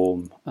of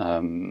form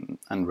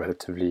and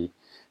relatively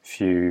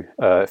few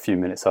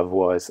minutes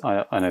otherwise.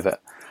 I know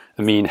that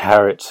Amin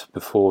Harit,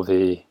 before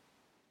the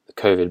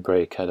COVID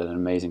break, had an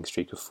amazing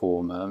streak of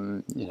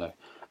form,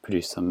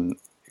 produced some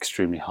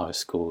extremely high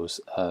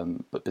scores,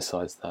 but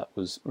besides that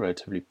was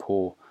relatively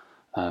poor.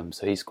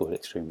 So he scored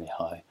extremely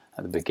high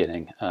at the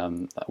beginning.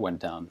 That went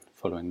down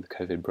following the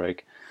COVID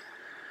break.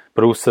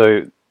 But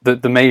also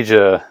the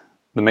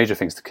major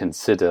things to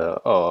consider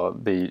are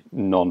the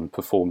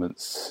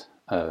non-performance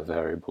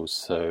variables.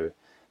 So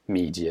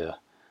media,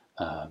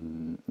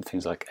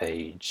 things like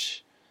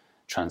age,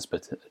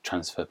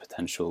 transfer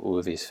potential. All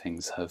of these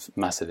things have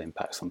massive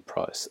impacts on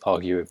price.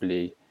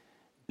 Arguably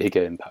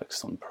bigger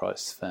impacts on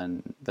price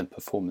than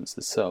performance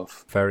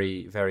itself.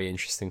 Very, very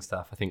interesting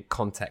stuff. I think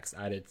context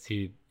added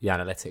to the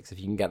analytics, if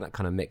you can get that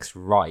kind of mix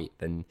right,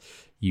 then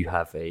you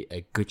have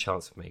a good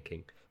chance of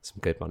making some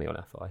good money on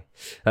FI.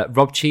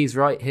 Rob Cheese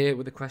right here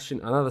with a question.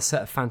 Another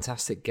set of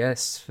fantastic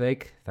guests,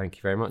 Fig. Thank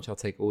you very much. I'll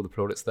take all the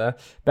plaudits there.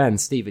 Ben,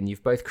 Stephen,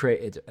 you've both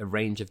created a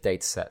range of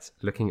data sets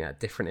looking at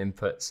different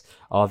inputs.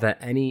 Are there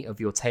any of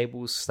your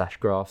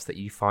tables/graphs that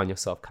you find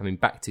yourself coming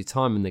back to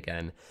time and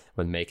again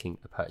when making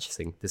a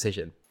purchasing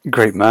decision?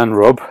 Great man,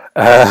 Rob.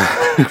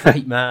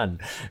 Great man.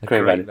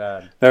 Great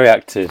man. Very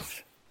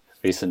active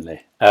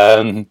recently.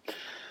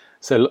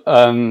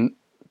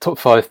 Top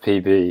 5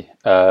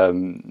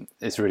 PB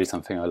is really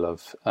something I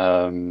love.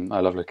 I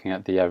love looking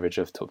at the average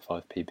of top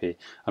 5 PB.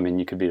 I mean,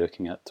 you could be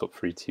looking at top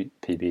 3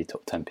 PB,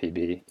 top 10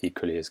 PB,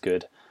 equally as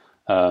good.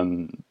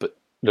 But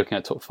looking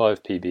at top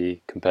 5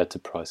 PB compared to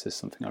price is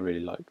something I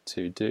really like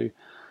to do.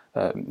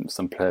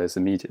 Some players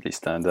immediately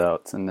stand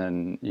out, and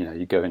then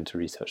you go in to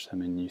research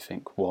them, and you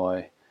think,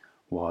 why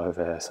are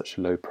they such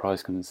a low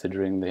price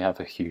considering they have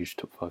a huge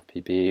top 5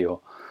 PB, or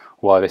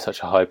why are they such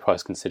a high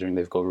price considering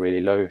they've got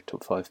really low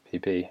top 5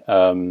 PB?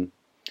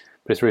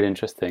 But it's really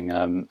interesting,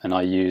 and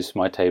I use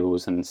my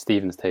tables and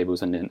Stephen's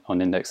tables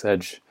on Index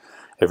Edge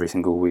every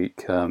single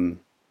week, and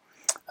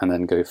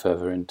then go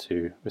further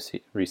into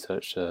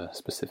research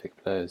specific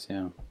players.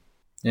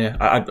 Yeah,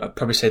 I'd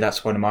probably say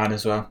that's one of mine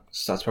as well.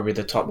 So that's probably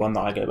the top one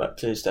that I go back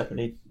to. Is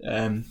definitely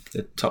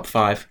the top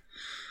 5.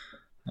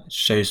 It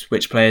shows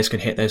which players can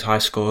hit those high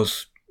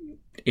scores,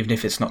 even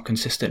if it's not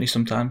consistently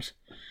sometimes.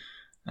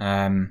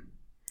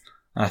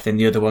 I think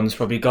the other one's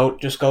probably goal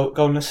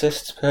and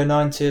assists per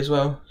 90 as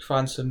well.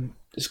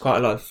 There's quite a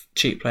lot of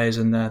cheap players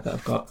in there that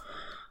have got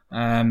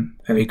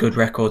very good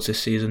records this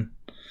season.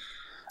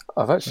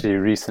 I've actually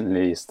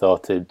recently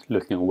started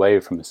looking away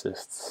from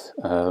assists.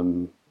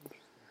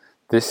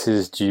 This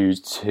is due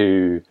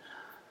to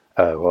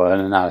an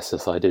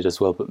analysis I did as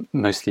well, but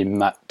mostly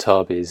Matt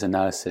Tarby's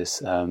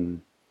analysis,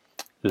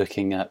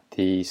 looking at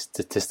the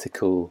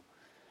statistical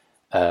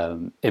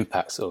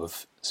impacts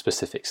of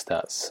specific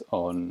stats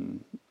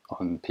on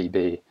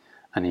PB,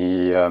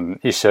 and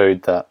he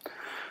showed that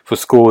for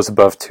scores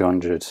above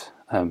 200,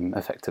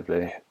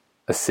 effectively,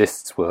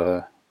 assists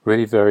were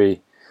really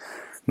very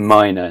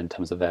minor in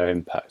terms of their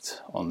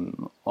impact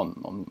on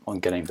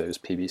getting those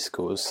PB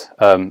scores,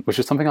 which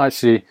is something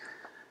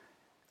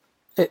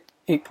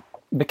it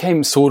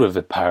became sort of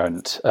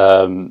apparent,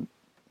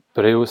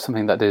 but it was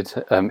something that did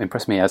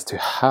impress me as to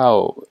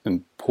how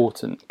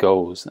important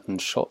goals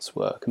and shots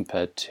were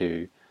compared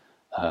to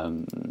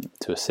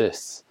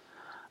assists.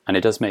 And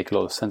it does make a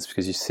lot of sense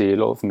because you see a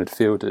lot of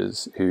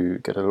midfielders who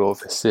get a lot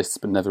of assists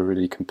but never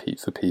really compete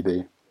for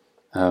PB.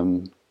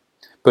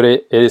 But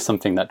it is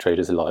something that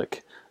traders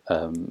like,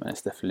 and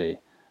it's definitely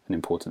an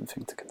important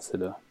thing to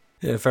consider.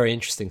 Yeah, very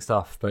interesting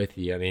stuff, both of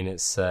you. I mean,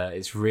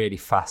 it's really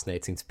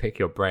fascinating to pick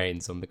your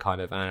brains on the kind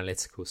of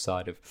analytical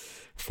side of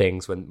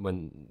things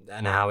when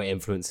and how it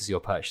influences your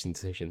purchasing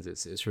decisions.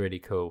 It's really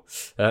cool.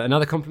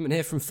 Another compliment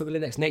here from Football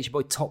Index Nature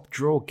Boy, top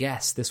draw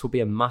guest. This will be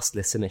a must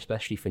listen,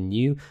 especially for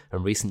new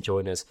and recent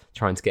joiners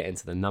trying to get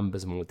into the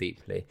numbers more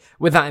deeply.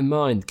 With that in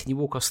mind, can you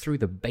walk us through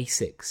the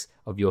basics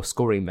of your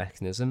scoring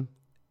mechanism?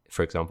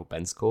 For example,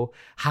 Ben Score.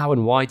 How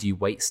and why do you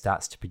weight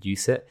stats to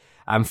produce it?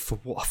 And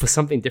for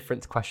something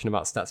different to question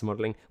about stats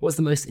modelling, what's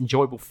the most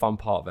enjoyable, fun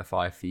part of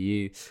FI for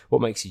you?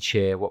 What makes you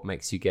cheer? What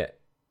gets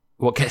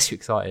you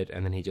excited?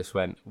 And then he just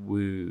went,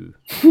 woo,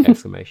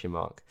 exclamation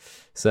mark.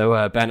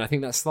 So, Ben, I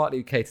think that's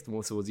slightly catered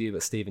more towards you,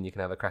 but Stephen, you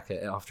can have a crack at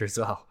it after as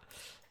well.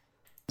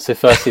 So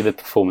firstly, the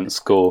performance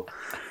score.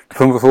 The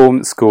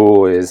performance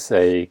score is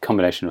a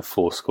combination of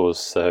 4 scores.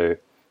 So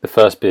the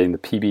first being the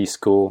PB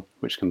score,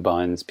 which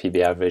combines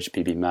PB average,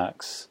 PB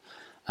max,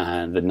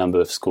 and the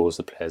number of scores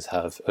the players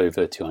have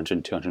over 200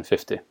 and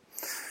 250.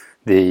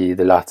 The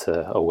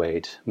latter are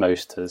weighed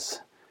most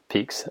as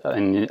peaks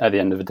and at the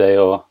end of the day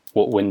are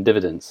what win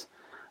dividends.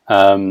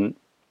 So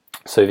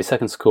the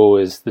second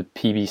score is the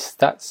PB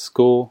stats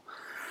score,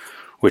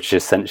 which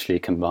essentially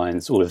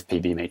combines all of the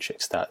PB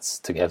matrix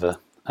stats together.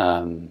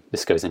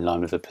 This goes in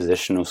line with the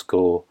positional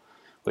score,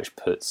 which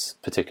puts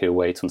particular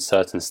weight on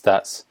certain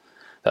stats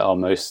that are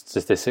most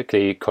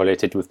statistically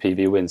correlated with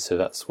PB wins. So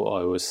that's what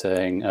I was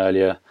saying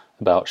earlier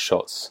about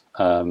shots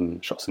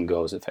and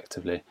goals,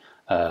 effectively,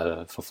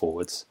 for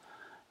forwards.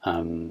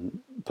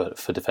 But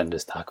for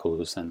defenders,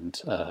 tackles and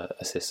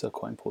assists are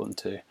quite important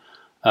too.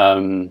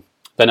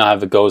 Then I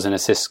have the goals and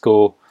assist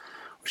score,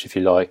 which, if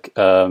you like,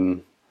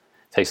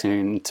 takes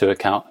into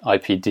account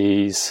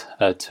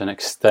IPDs to an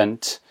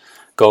extent.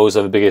 Goals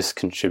are the biggest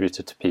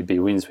contributor to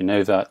PB wins, we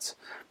know that,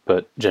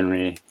 but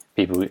generally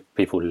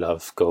people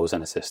love goals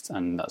and assists,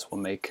 and that's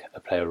what make a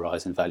player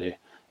rise in value.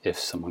 If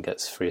someone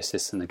gets 3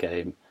 assists in the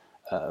game,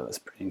 that's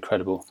pretty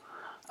incredible.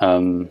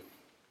 So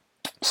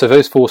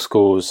those 4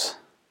 scores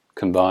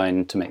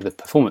combine to make the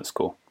performance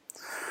score,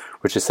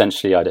 which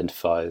essentially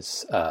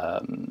identifies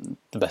the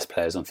best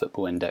players on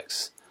Football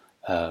Index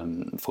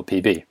for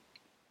PB.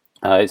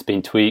 It's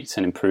been tweaked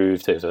and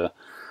improved over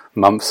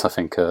months. I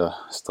think I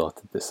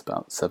started this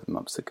about 7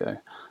 months ago.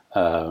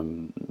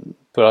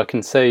 But I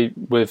can say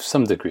with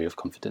some degree of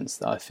confidence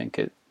that I think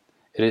it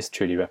is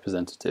truly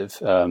representative,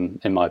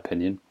 in my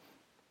opinion.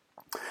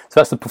 So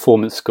that's the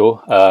performance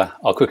score.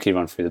 I'll quickly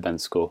run through the Ben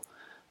score.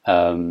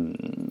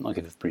 I'll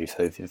give a brief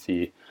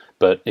overview.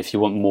 But if you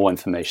want more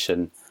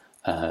information,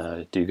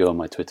 do go on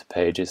my Twitter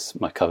page. It's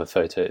my cover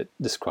photo. It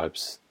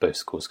describes both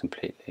scores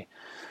completely.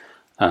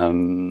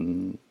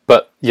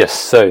 But yes,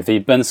 so the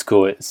Ben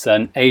score, it's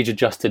an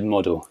age-adjusted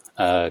model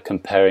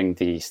comparing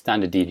the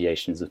standard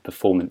deviations of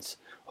performance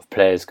of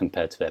players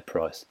compared to their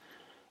price.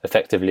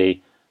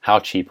 Effectively, how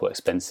cheap or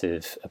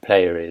expensive a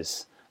player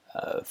is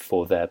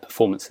for their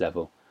performance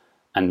level,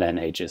 and then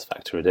ages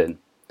factored in.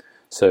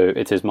 So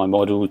it is my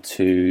model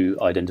to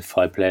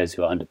identify players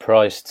who are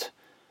underpriced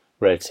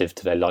relative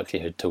to their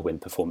likelihood to win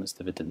performance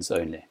dividends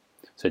only.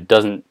 So it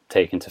doesn't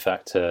take into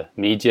factor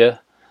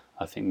media.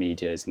 I think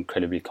media is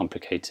incredibly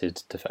complicated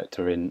to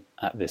factor in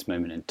at this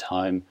moment in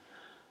time.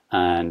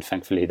 And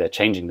thankfully they're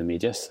changing the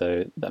media,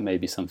 so that may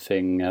be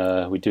something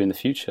we do in the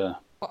future.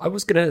 I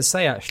was going to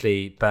say,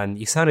 actually, Ben,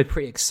 you sounded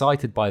pretty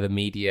excited by the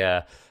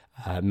media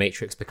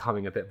matrix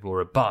becoming a bit more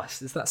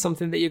robust. Is that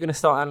something that you're going to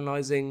start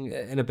analysing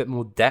in a bit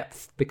more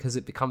depth because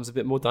it becomes a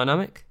bit more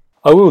dynamic?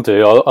 I will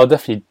do. I'll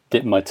definitely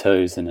dip my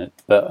toes in it.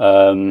 But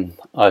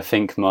I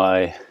think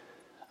my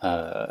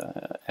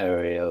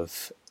area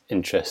of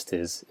interest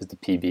is the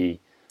PB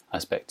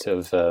aspect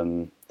of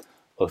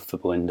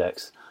Football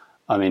Index.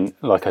 I mean,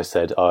 like I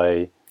said,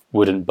 I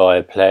wouldn't buy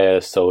a player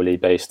solely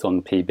based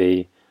on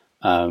PB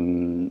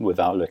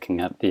without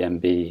looking at the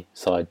MB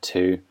side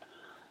too.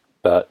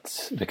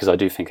 But because I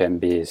do think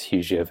MB is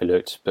hugely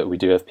overlooked, but we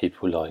do have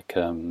people like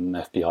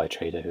FBI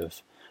Trader who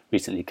have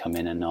recently come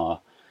in and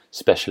are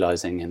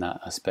specialising in that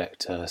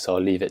aspect. So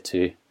I'll leave it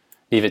to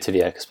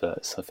the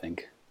experts, I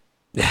think.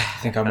 I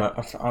think I'm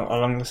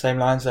along the same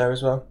lines there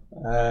as well.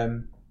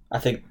 I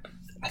think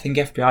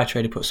FBI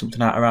Trader put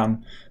something out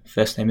around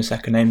first name and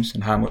second names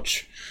and how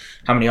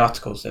many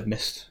articles they've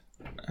missed.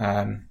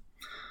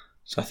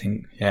 So I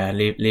think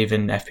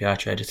leaving FBI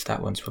Trader to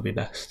that one's probably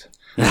best.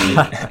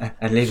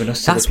 And leaving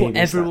us to that's the what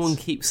everyone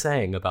keeps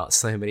saying about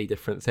so many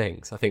different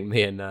things. I think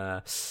me and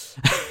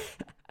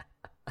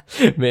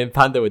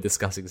Panda were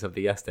discussing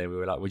something yesterday. We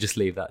were like, we'll just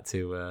leave that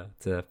to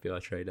FBI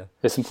Trader.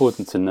 It's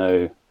important to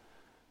know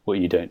what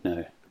you don't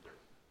know.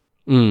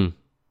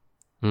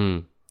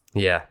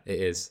 Yeah, it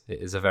is.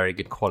 It is a very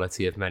good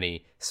quality of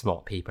many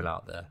smart people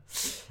out there.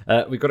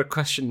 We've got a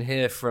question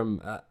here from,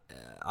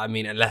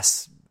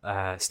 unless,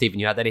 Stephen,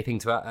 you had anything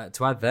to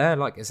add there?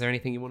 Like, is there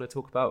anything you want to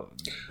talk about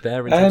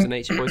there in terms of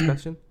Nature Boy's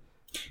question?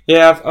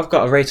 Yeah, I've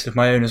got a rating of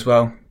my own as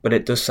well, but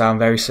it does sound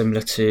very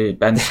similar to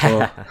Ben's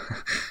score,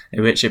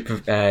 in which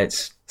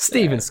it's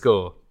Stephen's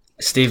score.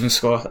 Stephen's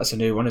score, that's a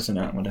new one, isn't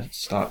it? I'm going to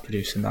start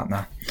producing that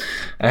now.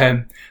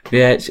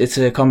 It's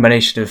a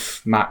combination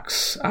of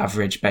max,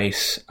 average,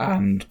 base,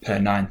 and per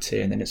 90,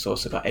 and then it's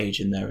also got age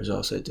in there as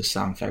well, so it does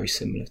sound very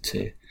similar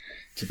to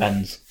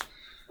Ben's.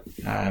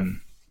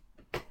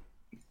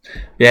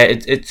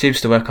 It seems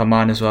to work on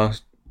mine as well,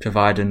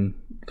 providing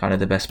kind of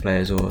the best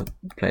players or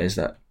players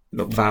that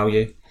look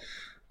value.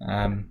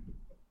 Ben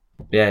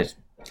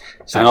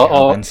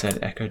said,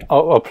 echoed.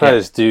 Our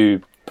players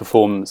do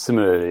perform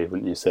similarly,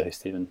 wouldn't you say,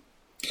 Stephen?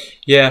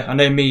 Yeah, I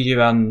know me,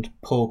 you and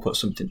Paul put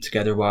something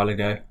together a while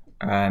ago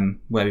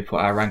where we put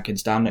our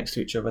rankings down next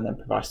to each other and then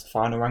provides the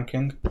final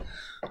ranking.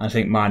 I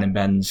think mine and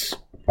Ben's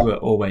were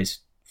always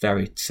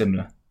very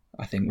similar,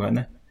 I think, weren't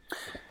they?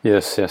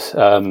 Yes. It's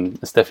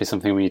definitely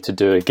something we need to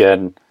do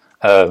again.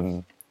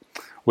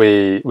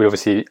 We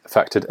obviously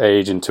factored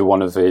age into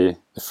one of the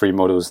three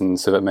models, and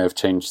so that may have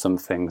changed some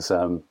things.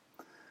 But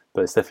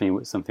it's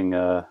definitely something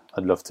I'd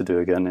love to do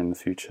again in the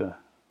future.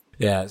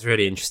 Yeah, it's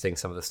really interesting,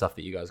 some of the stuff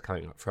that you guys are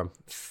coming up from.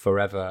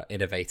 Forever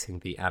innovating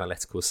the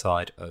analytical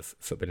side of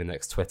Football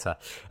Index Twitter.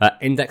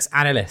 Index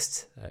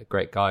Analyst,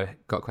 great guy,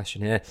 got a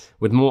question here.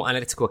 With more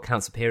analytical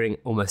accounts appearing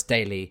almost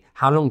daily,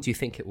 how long do you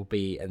think it will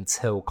be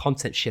until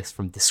content shifts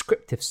from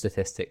descriptive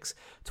statistics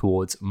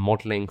towards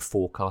modelling,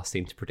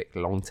 forecasting to predict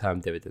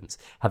long-term dividends?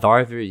 Have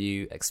either of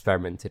you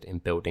experimented in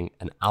building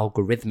an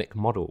algorithmic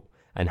model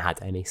and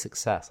had any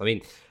success? I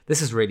mean,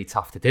 this is really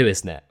tough to do,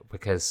 isn't it?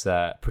 Because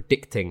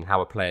predicting how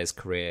a player's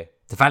career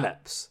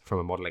develops from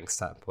a modelling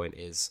standpoint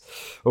is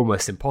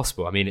almost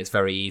impossible. I mean, it's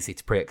very easy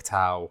to predict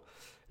how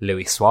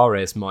Luis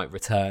Suarez might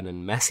return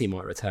and Messi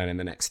might return in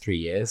the next 3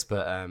 years.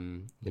 But,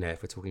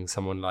 if we're talking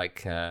someone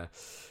like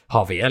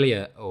Harvey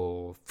Elliott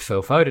or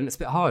Phil Foden, it's a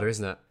bit harder,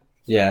 isn't it?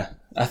 Yeah,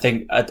 I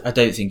think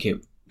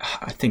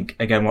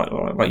again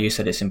what you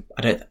said.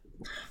 I don't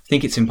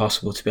think it's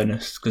impossible, to be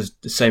honest, because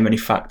there's so many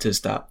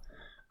factors that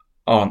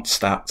aren't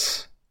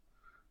stats,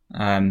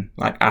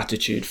 like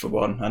attitude for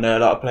one. I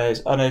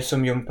know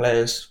some young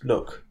players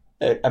look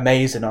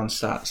amazing on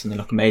stats and they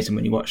look amazing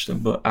when you watch them,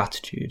 but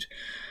attitude,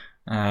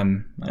 I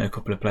know a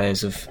couple of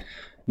players have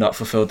not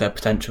fulfilled their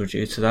potential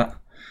due to that.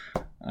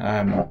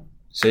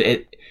 So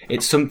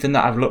it's something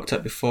that I've looked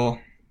at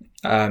before,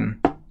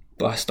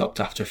 but I stopped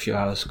after a few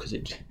hours because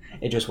it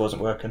just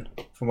wasn't working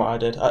from what I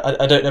did.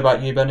 I don't know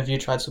about you, Ben. Have you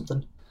tried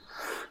something?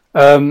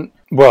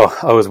 Well,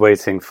 I was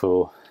waiting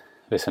for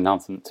this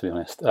announcement, to be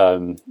honest.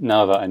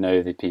 Now that I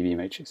know the PB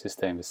matrix is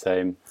staying the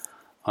same,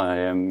 I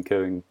am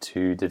going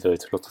to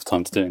devote a lot of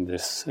time to doing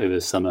this over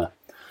the summer.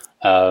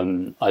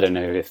 I don't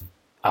know if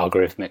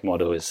algorithmic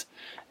model is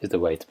the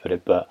way to put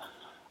it, but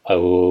I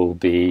will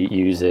be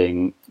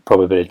using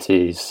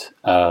probabilities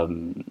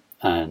and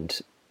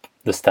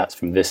the stats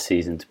from this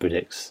season to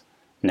predict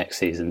next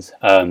season's.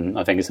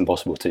 I think it's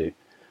impossible to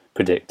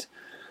predict,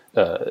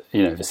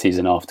 the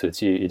season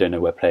afterwards. You don't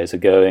know where players are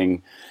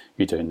going.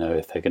 You don't know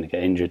if they're going to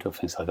get injured or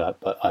things like that.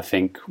 But I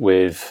think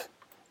with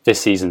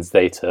this season's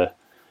data,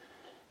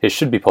 it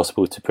should be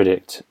possible to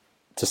predict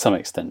to some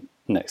extent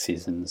next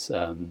season's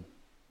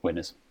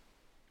winners.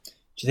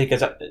 Do you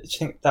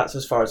think that's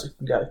as far as it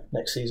can go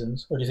next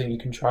season's, or do you think you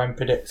can try and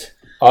predict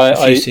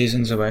a few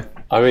seasons away?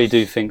 I really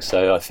do think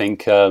so. I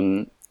think,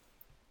 for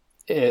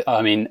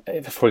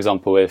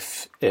example,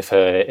 if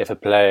a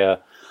player,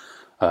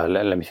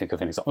 let me think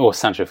of an example, or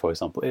Sancho, for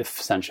example,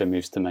 if Sancho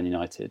moves to Man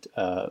United,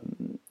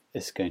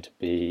 it's going to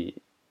be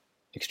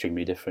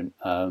extremely different.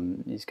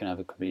 He's going to have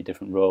a completely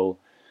different role.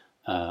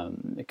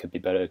 It could be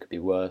better, it could be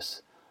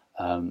worse.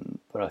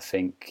 But I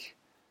think,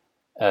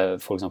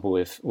 for example,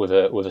 with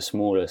a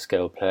smaller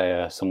scale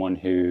player, someone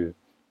who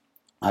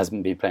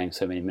hasn't been playing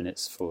so many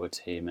minutes for a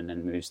team and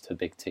then moves to a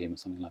big team or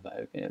something like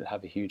that, it'll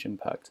have a huge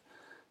impact.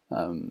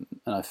 And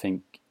I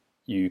think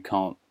you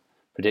can't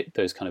predict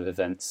those kind of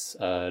events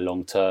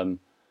long term.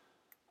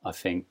 I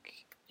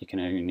think you can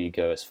only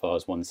go as far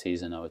as one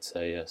season, I would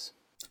say, yes.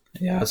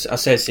 Yeah, I'd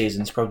say a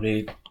season's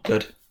probably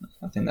good.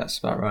 I think that's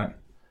about right.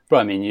 But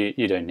I mean,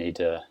 you don't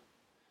need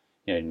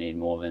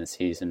more than a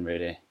season,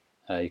 really.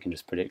 You can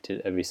just predict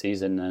it every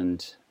season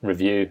and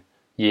review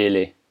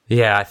yearly.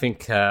 Yeah, I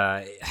think,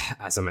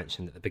 as I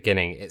mentioned at the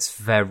beginning, it's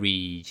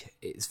very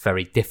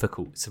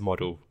difficult to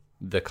model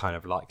the kind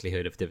of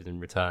likelihood of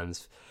dividend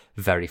returns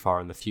very far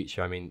in the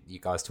future. I mean, you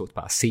guys talked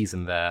about a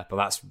season there, but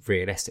that's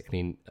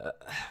realistically,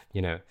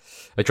 a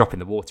drop in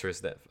the water,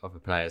 isn't it, of a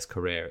player's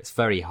career? It's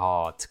very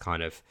hard to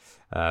kind of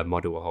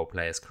model a whole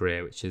player's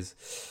career, which is...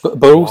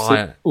 But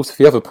also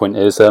the other point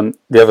is, the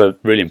other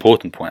really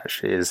important point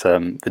actually is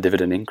the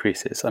dividend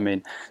increases. I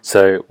mean,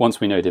 so once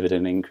we know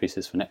dividend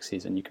increases for next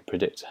season, you can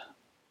predict,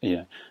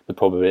 the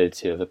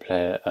probability of a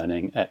player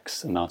earning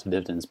X amount of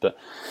dividends, but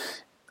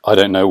I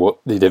don't know what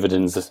the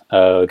dividends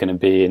are going to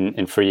be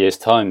in 3 years'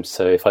 time.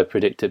 So if I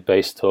predict it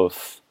based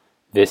off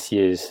this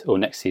year's or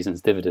next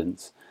season's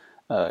dividends,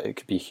 it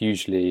could be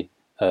hugely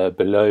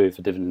below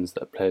the dividends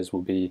that players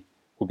will be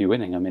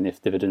winning. I mean,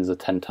 if dividends are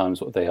 10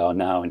 times what they are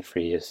now in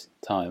 3 years'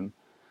 time,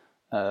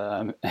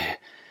 they'd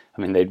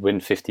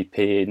win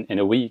 50p in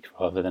a week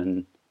rather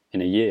than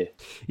in a year.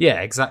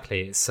 Yeah,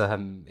 exactly.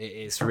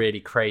 It's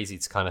really crazy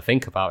to kind of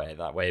think about it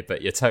that way,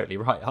 but you're totally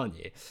right, aren't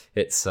you?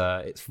 It's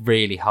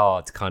really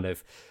hard to kind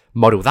of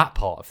model that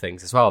part of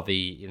things as well,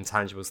 the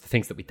intangibles, the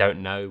things that we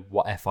don't know,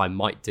 what FI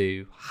might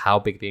do, how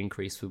big the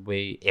increase will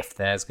be, if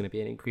there's going to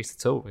be an increase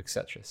at all,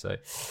 etc. So,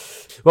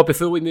 well,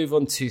 before we move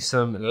on to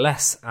some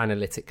less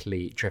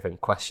analytically driven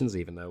questions,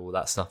 even though all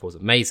that stuff was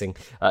amazing,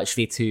 I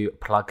actually need to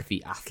plug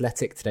The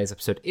Athletic. Today's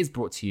episode is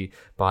brought to you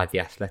by The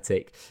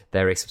Athletic.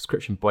 They're a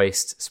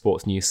subscription-based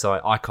sports news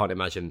site. I can't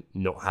imagine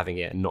not having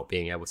it and not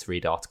being able to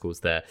read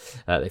articles there.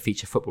 They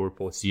feature football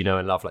reporters you know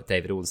and love, like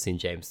David Ornstein,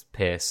 James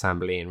Pearce, Sam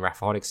Lee, and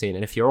Rafa Honigstein.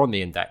 And if you're on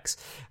the index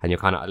and you're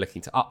kind of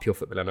looking to up your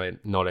football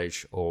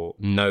knowledge or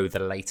know the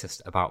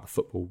latest about the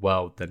football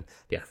world, then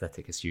The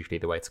Athletic is usually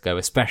the way to go,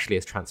 especially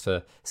as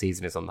transfer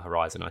season is on the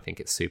horizon. I think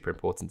it's super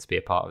important to be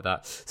a part of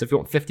that. So if you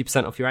want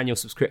 50% off your annual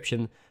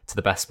subscription to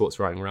the best sports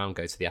writing around,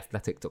 go to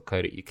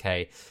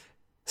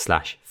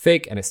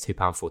theathletic.co.uk/fig, and it's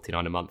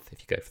 £2.49 a month if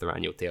you go for the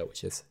annual deal,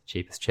 which is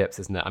cheap as chips,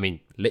 isn't it? I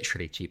mean,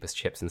 literally cheap as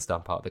chips in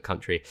some part of the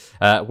country.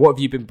 What have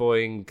you been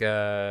buying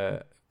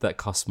that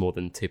costs more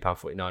than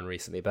 £2.49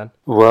 recently, Ben?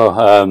 Well,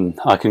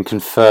 I can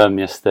confirm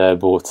yesterday I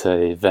bought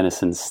a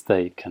venison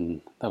steak,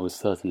 and that was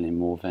certainly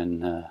more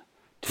than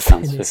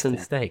 £2.50. Venison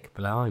steak,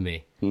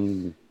 blimey.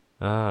 We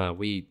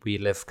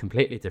live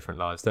completely different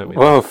lives, don't we?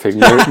 Well, Fig,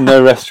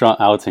 no restaurant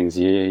outings.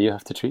 You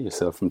have to treat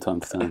yourself from time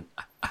to time.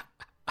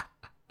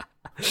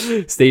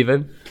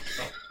 Stephen?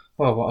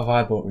 Well, what have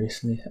I bought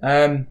recently?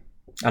 I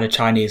had a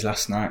Chinese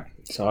last night,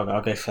 so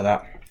I'll go for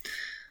that.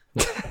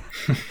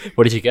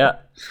 What did you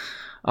get?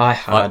 I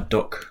had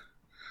duck.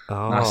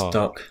 Oh, nice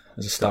duck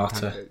as a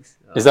starter.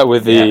 Is that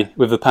with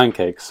the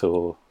pancakes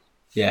or?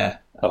 Yeah,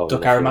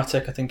 duck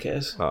aromatic, I think it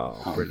is.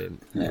 Oh,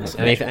 brilliant! Yeah,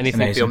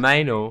 anything for your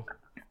main or?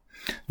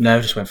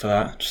 No, just went for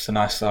that. Just a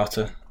nice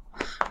starter.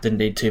 Didn't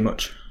need too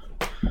much.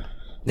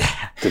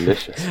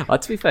 Delicious.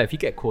 To be fair, if you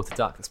get quarter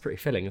duck, that's pretty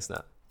filling, isn't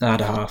it? I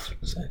had a half,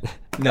 so a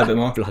little bit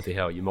more. Bloody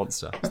hell, you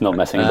monster! He's not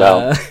messing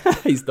about.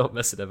 He's not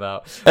messing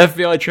about.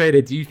 FBI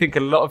trader, do you think a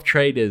lot of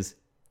traders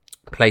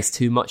place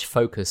too much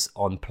focus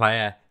on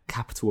player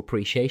capital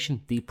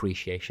appreciation,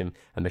 depreciation,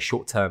 and the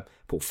short-term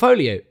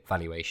portfolio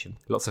valuation?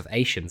 Lots of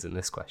Asians in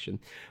this question,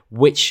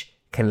 which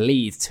can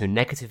lead to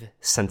negative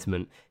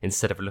sentiment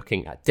instead of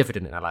looking at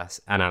dividend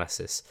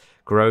analysis,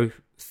 growth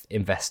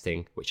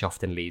investing, which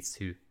often leads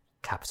to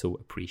capital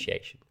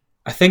appreciation.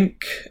 I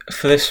think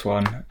for this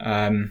one,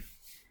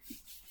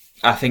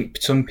 I think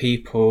some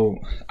people,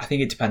 I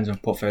think it depends on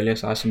portfolio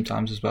size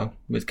sometimes as well.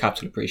 With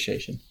capital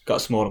appreciation, got a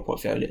smaller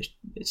portfolio,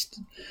 it's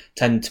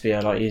tend to be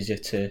a lot easier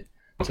to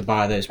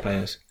buy those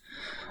players.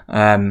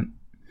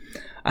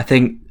 I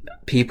think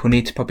people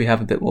need to probably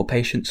have a bit more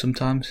patience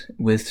sometimes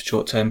with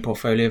short-term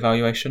portfolio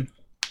valuation.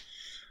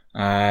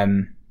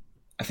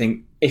 I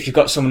think if you've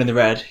got someone in the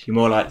red, you're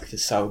more likely to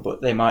sell,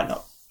 but they might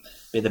not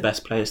be the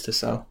best players to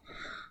sell.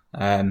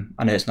 I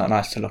know it's not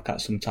nice to look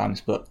at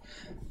sometimes, but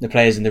the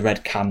players in the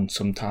red can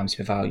sometimes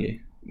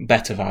be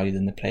better value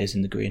than the players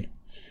in the green.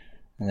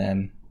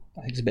 And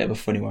I think it's a bit of a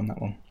funny one,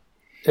 that one.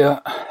 Yeah,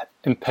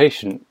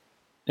 impatience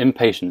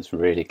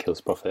really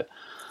kills profit.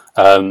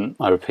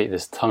 I repeat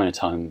this time and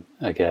time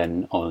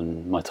again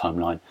on my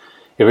timeline.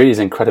 It really is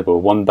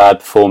incredible. One bad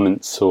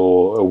performance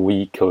or a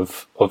week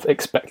of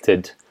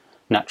expected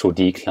natural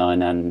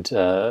decline and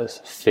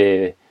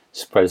fear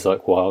spreads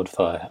like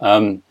wildfire.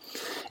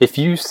 If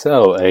you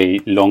sell a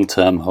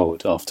long-term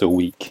hold after a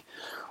week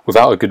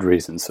without a good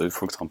reason, so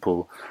for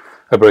example,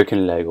 a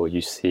broken leg, or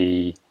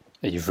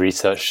you've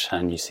researched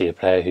and you see a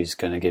player who's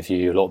going to give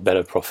you a lot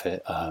better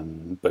profit,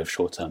 both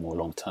short-term or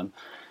long-term,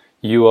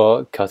 you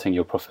are cutting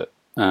your profit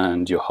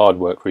and your hard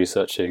work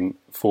researching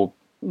for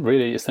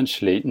really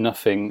essentially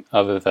nothing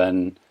other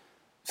than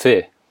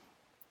fear.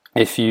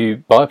 If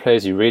you buy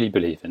players you really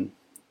believe in,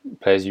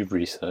 players you've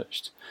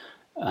researched,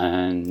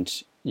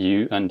 and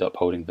you end up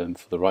holding them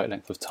for the right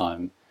length of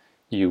time,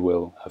 you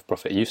will have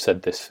profit. You've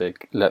said this,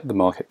 Fig, let the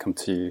market come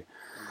to you.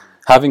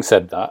 Having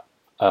said that,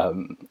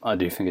 I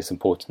do think it's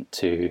important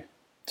to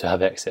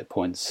have exit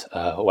points,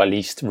 or at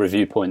least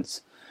review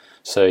points.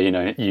 So,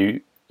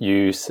 you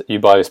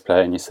buy this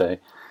player and you say,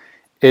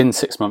 in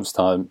 6 months'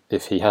 time,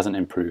 if he hasn't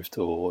improved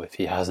or if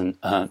he hasn't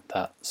earned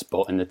that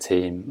spot in the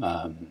team,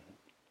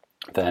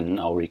 then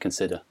I'll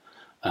reconsider.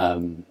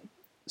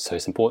 So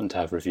it's important to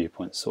have review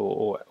points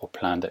or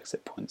planned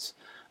exit points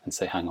and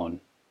say, hang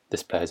on,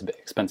 this player is a bit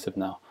expensive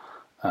now.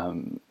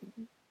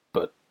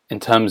 But in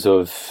terms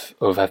of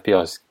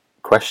FPI's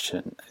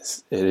question,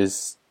 it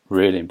is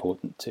really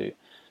important to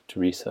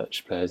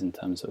research players in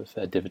terms of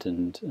their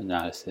dividend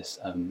analysis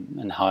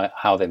and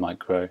how they might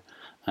grow,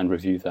 and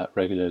review that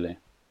regularly.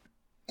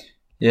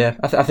 Yeah,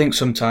 I think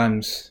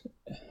sometimes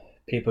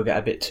people get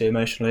a bit too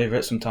emotional over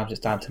it. Sometimes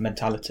it's down to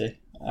mentality.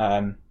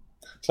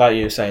 It's like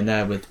you were saying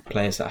there with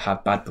players that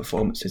have bad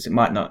performances. It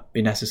might not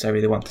be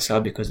necessarily they want to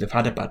sell because they've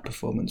had a bad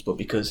performance, but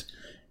because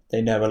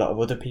they know a lot of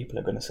other people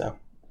are going to sell.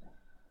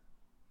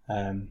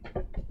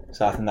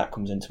 So I think that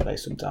comes into play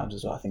sometimes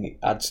as well. I think it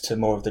adds to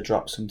more of the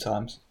drop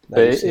sometimes.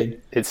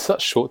 It's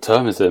such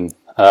short-termism.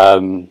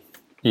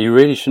 You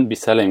really shouldn't be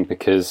selling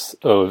because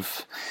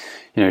of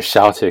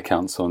shouty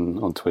accounts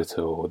on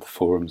Twitter or the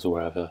forums or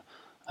wherever.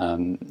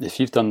 If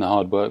you've done the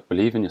hard work,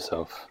 believe in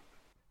yourself.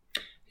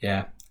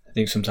 Yeah, I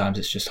think sometimes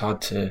it's just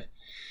hard to.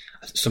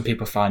 Some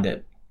people find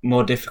it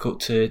more difficult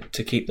to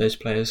keep those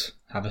players,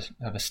 have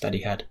a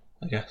steady head,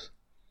 I guess.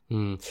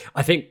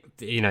 I think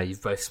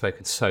you've both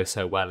spoken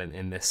so well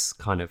in this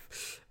kind of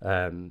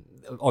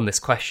on this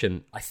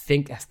question. I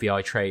think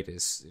FBI Trade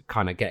is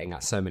kind of getting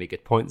at so many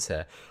good points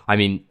here. I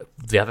mean,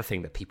 the other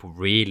thing that people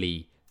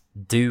really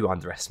do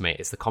underestimate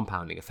is the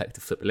compounding effect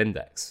of Football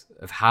Index,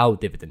 of how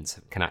dividends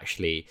can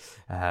actually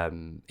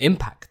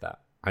impact that.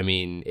 I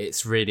mean,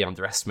 it's really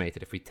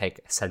underestimated if we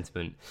take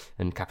sentiment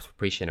and capital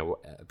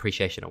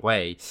appreciation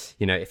away.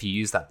 If you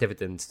use that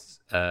dividend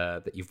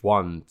that you've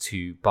won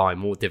to buy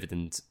more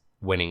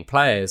dividend-winning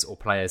players or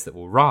players that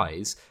will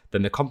rise,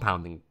 then the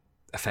compounding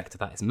effect of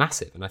that is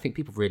massive. And I think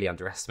people really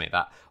underestimate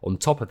that on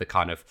top of the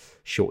kind of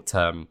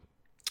short-term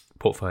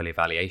portfolio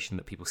valuation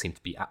that people seem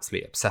to be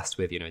absolutely obsessed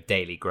with,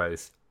 daily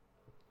growth.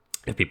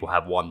 If people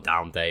have one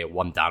down day or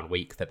one down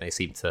week, then they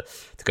seem to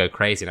go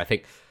crazy. And I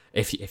think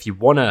if you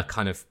want to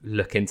kind of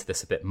look into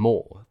this a bit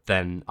more,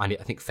 then I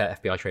think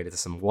FBI Trader does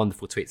some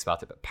wonderful tweets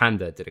about it. But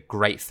Panda did a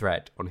great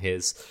thread on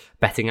his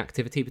betting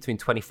activity between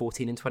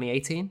 2014 and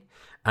 2018.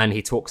 And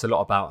he talks a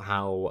lot about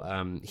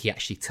how he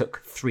actually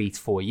took 3 to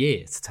 4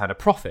 years to turn a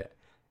profit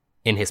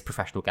in his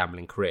professional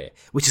gambling career,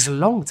 which is a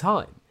long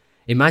time.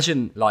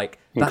 Imagine, that's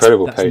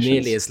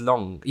nearly as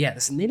long. Yeah,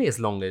 that's nearly as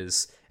long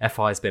as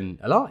FI's been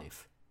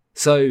alive.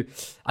 So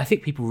I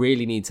think people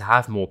really need to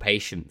have more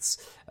patience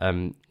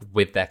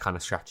with their kind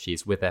of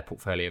strategies, with their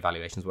portfolio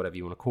evaluations, whatever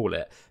you want to call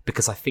it,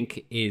 because I think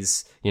it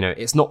is,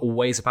 it's not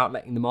always about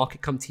letting the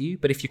market come to you,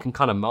 but if you can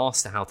kind of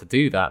master how to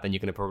do that, then you're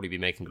going to probably be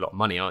making a lot of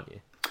money, aren't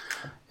you?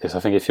 Yes, I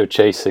think if you're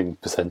chasing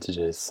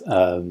percentages,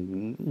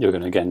 you're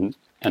going to again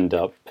end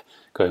up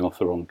going off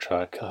the wrong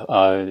track.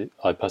 I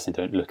personally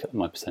don't look at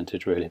my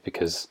percentage really,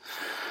 because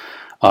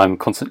I'm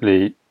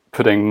constantly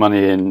putting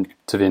money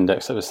into the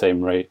index at the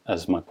same rate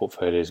as my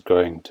portfolio is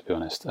growing, to be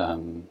honest.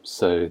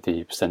 So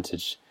the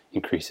percentage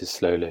increases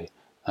slowly,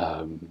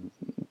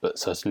 but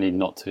certainly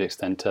not to the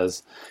extent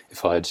as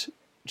if I'd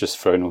just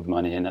thrown all the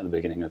money in at the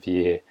beginning of the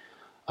year.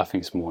 I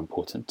think it's more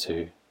important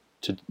to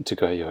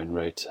go at your own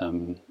rate,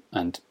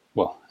 and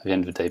well, at the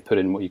end of the day, put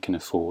in what you can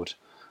afford.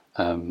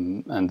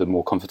 And the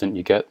more confident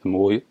you get, the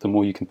more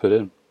you can put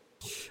in.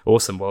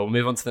 Awesome. Well, we'll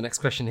move on to the next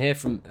question here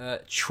from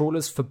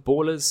Trawlers for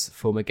Ballers,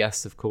 former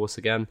guest, of course,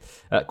 again.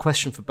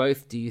 Question for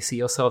both. Do you see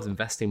yourselves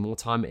investing more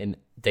time in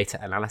data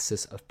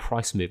analysis of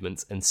price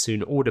movements and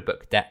soon order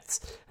book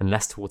depths and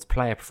less towards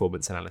player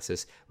performance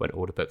analysis when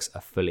order books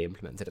are fully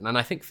implemented? And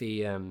I think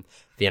the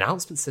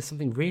announcement said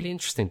something really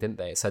interesting, didn't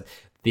they? It said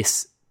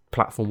this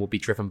platform will be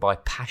driven by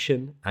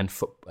passion and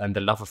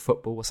the love of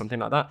football or something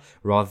like that,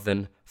 rather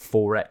than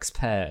forex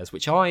pairs,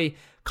 which I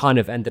kind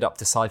of ended up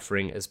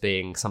deciphering as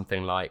being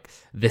something like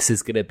this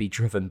is going to be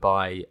driven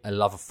by a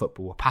love of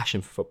football or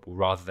passion for football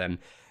rather than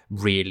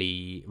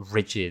really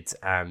rigid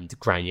and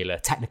granular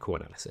technical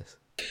analysis.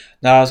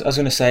 No, I was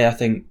going to say, I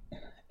think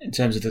in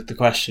terms of the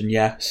question,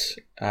 yes,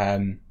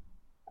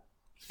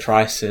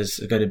 prices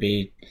are going to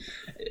be,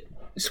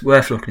 it's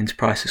worth looking into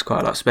prices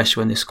quite a lot,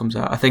 especially when this comes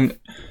out. I think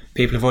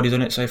people have already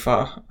done it so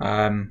far.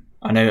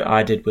 I know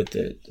I did with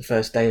the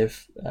first day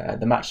of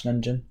the Match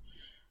Engine.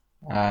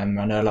 I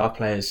know a lot of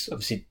players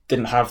obviously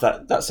didn't have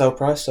that sell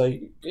price, so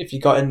if you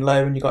got in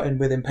low and you got in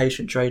with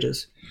impatient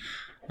traders,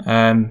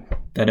 then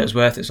it was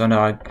worth it. So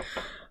I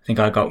think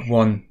I got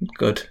one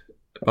good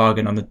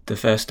bargain on the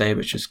first day,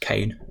 which was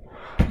Kane.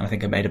 I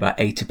think I made about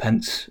 80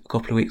 pence a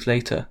couple of weeks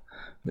later,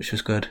 which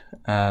was good.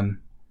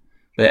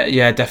 But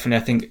yeah,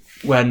 definitely, I think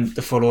when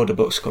the full order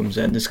books comes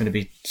in, there's going to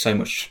be so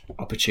much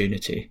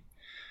opportunity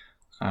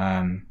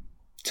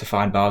to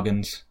find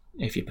bargains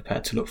if you're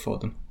prepared to look for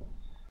them.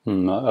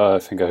 I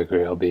think I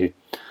agree. I'll be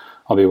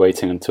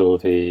waiting until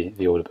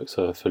the order books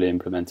are fully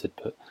implemented,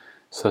 but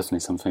certainly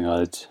something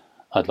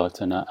I'd like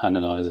to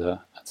analyse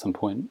at some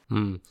point.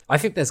 I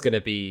think there's going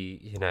to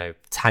be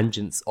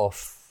tangents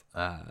off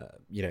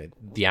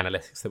the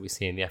analytics that we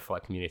see in the FI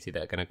community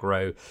that are going to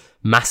grow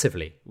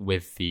massively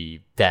with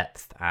the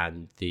depth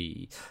and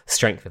the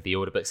strength of the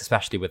order books,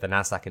 especially with the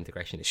NASDAQ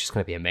integration. It's just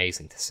going to be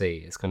amazing to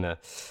see. It's going to,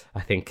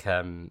 I think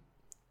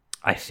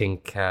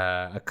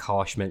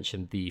Akash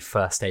mentioned the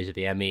first stage of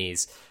the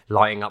MEs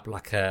lighting up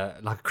like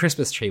a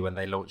Christmas tree when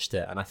they launched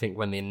it. And I think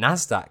when the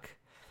NASDAQ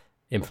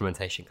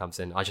implementation comes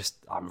in,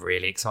 I'm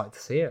really excited to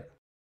see it.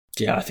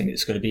 Yeah, I think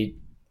it's going to be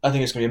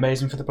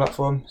amazing for the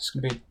platform. It's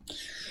going to be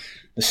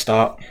the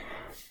start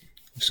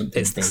of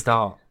something. It's the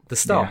start,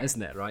 yeah.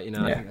 Isn't it? Right?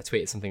 I think I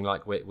tweeted something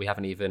like we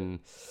haven't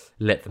even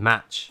lit the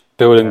match,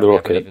 building the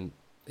rocket.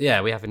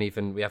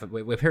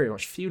 We're pretty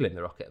much fueling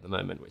the rocket at the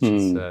moment, which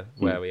is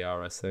where we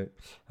are. So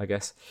I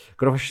guess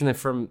got a question there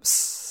from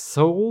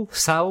Saul.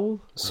 I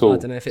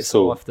don't know if it's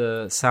Saul.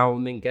 After Saul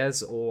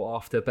Minguez or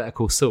after Better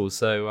Call Saul.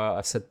 So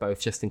I've said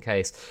both just in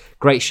case.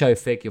 Great show,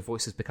 Fig. Your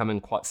voice is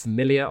becoming quite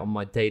familiar on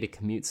my daily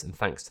commutes, and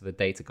thanks to the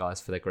data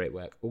guys for their great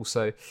work.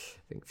 Also,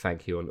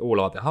 thank you on all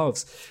our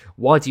behalves.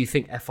 Why do you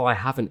think FI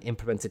haven't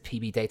implemented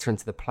PB data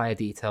into the player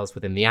details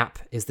within the app?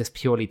 Is this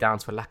purely down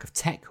to a lack of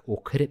tech,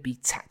 or could it be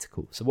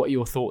tactical? So what are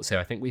your thoughts here?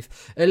 I think we've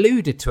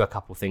alluded to a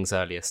couple of things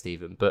earlier,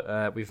 Stephen,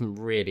 but we haven't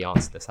really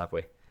answered this, have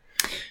we?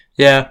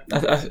 Yeah, I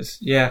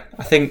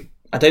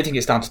don't think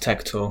it's down to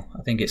tech at all.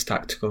 I think it's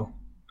tactical.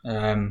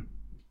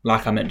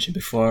 Like I mentioned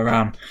before,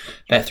 around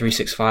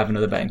Bet365 and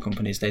other betting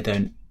companies, they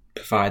don't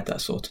provide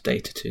that sort of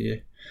data to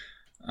you.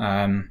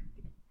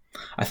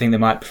 I think they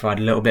might provide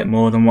a little bit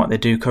more than what they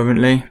do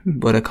currently,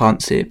 but I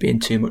can't see it being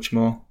too much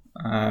more.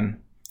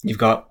 You've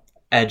got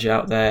Edge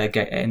out there,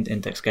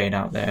 Index Gain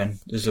out there, and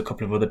there's a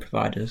couple of other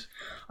providers.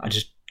 I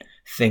just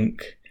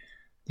think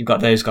you've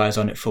got those guys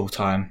on it full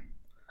time.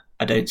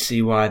 I don't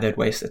see why they'd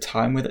waste their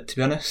time with it, to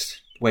be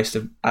honest. I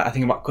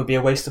think it could be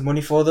a waste of money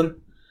for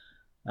them.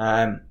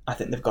 I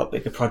think they've got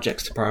bigger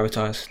projects to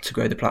prioritise to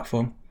grow the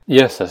platform.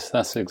 Yes,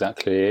 that's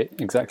exactly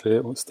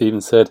what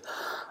Stephen said.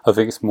 I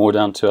think it's more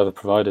down to other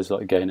providers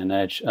like Gain and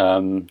Edge.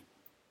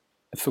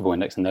 Football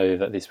Index know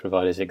that these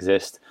providers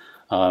exist.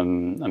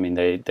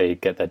 They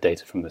get their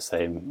data from the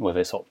same, whether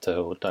it's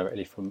Opta or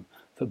directly from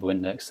Football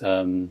Index.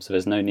 So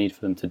there's no need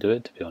for them to do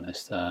it, to be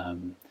honest.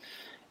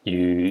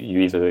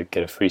 You either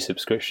get a free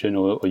subscription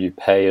or you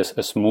pay a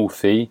small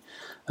fee,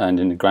 and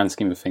in the grand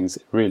scheme of things,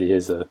 it really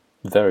is a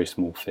very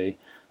small fee,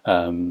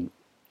 and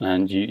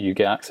you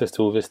get access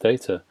to all this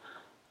data.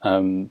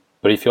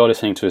 But if you're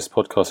listening to this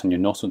podcast and you're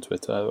not on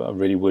Twitter, I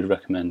really would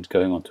recommend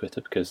going on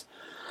Twitter, because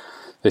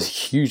there's a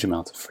huge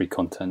amount of free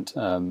content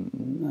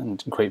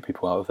and great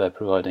people out there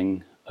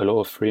providing a lot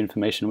of free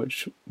information,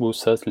 which will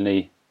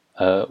certainly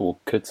or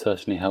could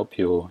certainly help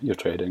your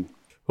trading.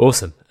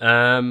 Awesome.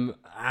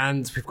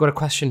 And we've got a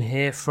question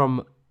here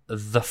from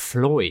The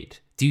Floyd.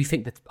 Do you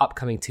think the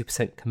upcoming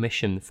 2%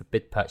 commission for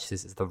bid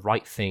purchases is the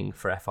right thing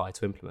for FI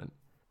to implement?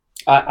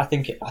 I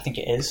think it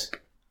is,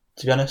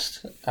 to be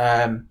honest.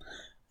 I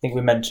think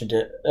we mentioned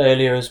it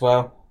earlier as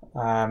well.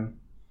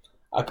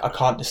 I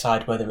can't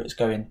decide whether it's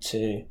going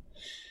to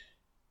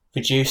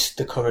reduce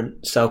the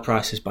current sell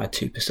prices by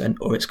 2%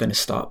 or it's going to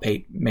start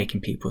making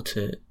people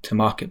to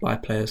market buy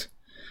players.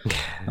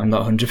 I'm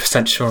not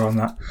 100% sure on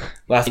that.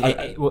 But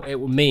it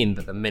will mean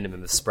that the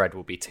minimum of spread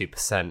will be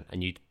 2%,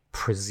 and you'd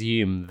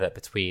presume that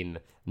between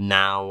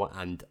now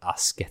and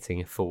us getting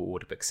a full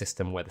order book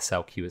system where the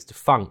sell queue is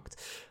defunct,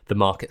 the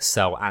market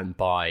sell and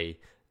buy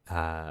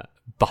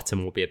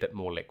button will be a bit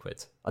more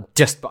liquid.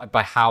 Just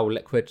by how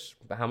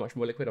much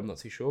more liquid, I'm not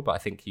too sure, but I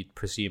think you'd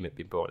presume it'd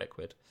be more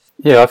liquid.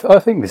 Yeah, I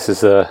think this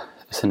is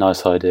it's a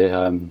nice idea.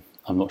 I'm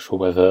not sure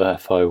whether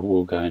FI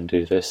will go and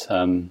do this,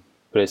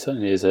 but it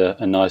certainly is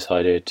a nice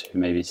idea to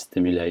maybe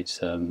stimulate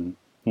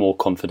more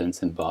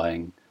confidence in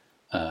buying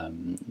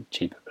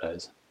cheaper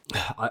players.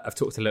 I've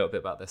talked a little bit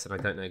about this, and I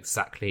don't know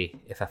exactly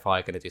if FI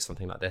are going to do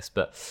something like this,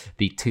 but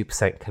the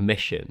 2%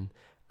 commission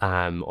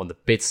on the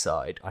bid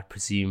side, I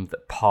presume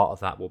that part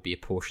of that will be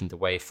apportioned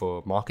away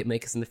for market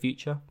makers in the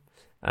future,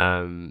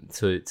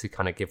 to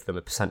kind of give them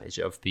a percentage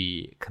of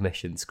the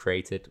commissions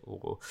created,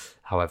 or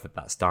however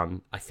that's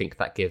done. I think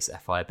that gives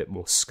FI a bit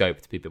more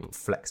scope to be a bit more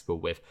flexible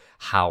with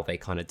how they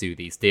kind of do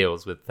these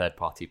deals with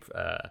third-party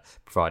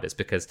providers,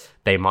 because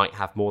they might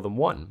have more than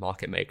one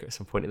market maker at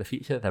some point in the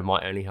future. They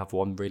might only have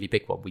one really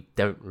big one. We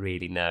don't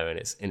really know, and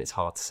it's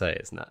hard to say,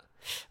 isn't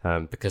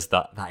it? Because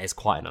that is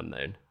quite an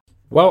unknown.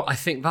 Well, I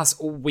think that's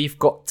all we've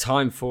got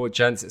time for,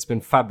 gents. It's been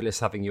fabulous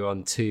having you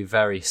on. Two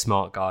very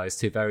smart guys,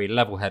 two very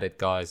level-headed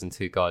guys, and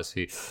two guys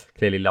who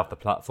clearly love the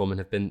platform and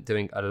have been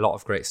doing a lot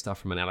of great stuff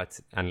from an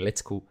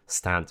analytical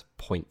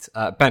standpoint.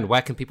 Ben,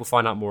 where can people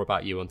find out more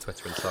about you on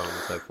Twitter and so on and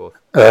so forth?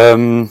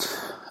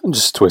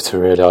 Just Twitter,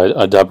 really.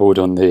 I dabbled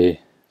on the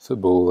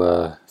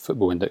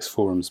football index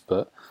forums,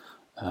 but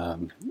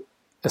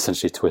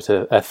essentially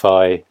Twitter,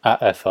 FI,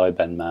 at FI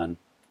Benman,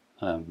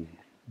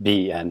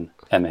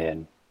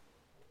 BENMAN.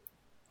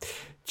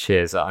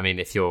 Cheers. I mean,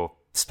 if you're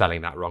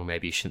spelling that wrong,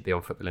 maybe you shouldn't be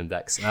on Football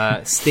Index.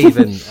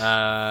 Stephen,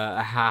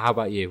 how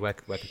about you? Where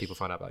can people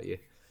find out about you?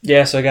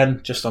 Yeah, so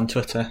again, just on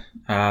Twitter,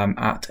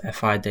 at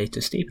FI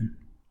Data Stephen.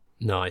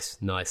 Nice.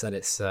 And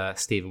it's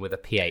Stephen with a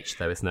PH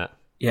though, isn't it?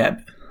 Yeah,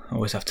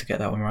 always have to get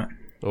that one right.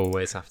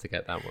 Always have to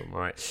get that one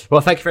right.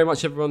 Well, thank you very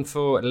much, everyone,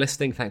 for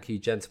listening. Thank you,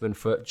 gentlemen,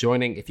 for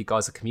joining. If you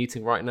guys are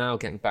commuting right now,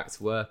 getting back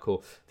to work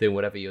or doing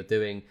whatever you're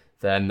doing,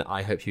 then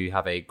I hope you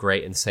have a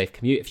great and safe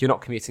commute. If you're not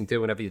commuting, do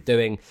whatever you're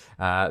doing,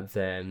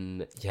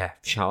 then yeah,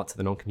 shout out to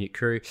the non-commute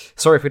crew.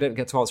 Sorry if we didn't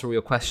get to answer all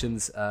your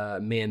questions.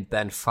 Me and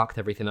Ben fucked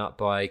everything up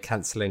by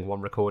cancelling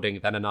one recording,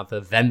 then another,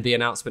 then the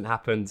announcement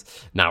happened.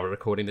 Now we're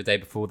recording the day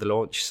before the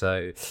launch,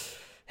 so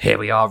here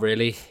we are,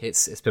 really.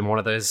 It's been one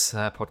of those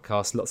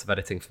podcasts, lots of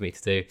editing for me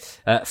to do.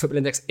 Football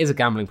Index is a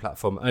gambling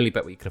platform. Only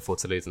bet what you can afford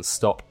to lose and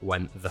stop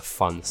when the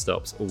fun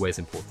stops. Always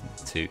important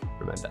to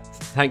remember.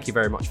 Thank you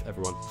very much,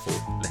 everyone,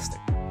 for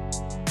listening.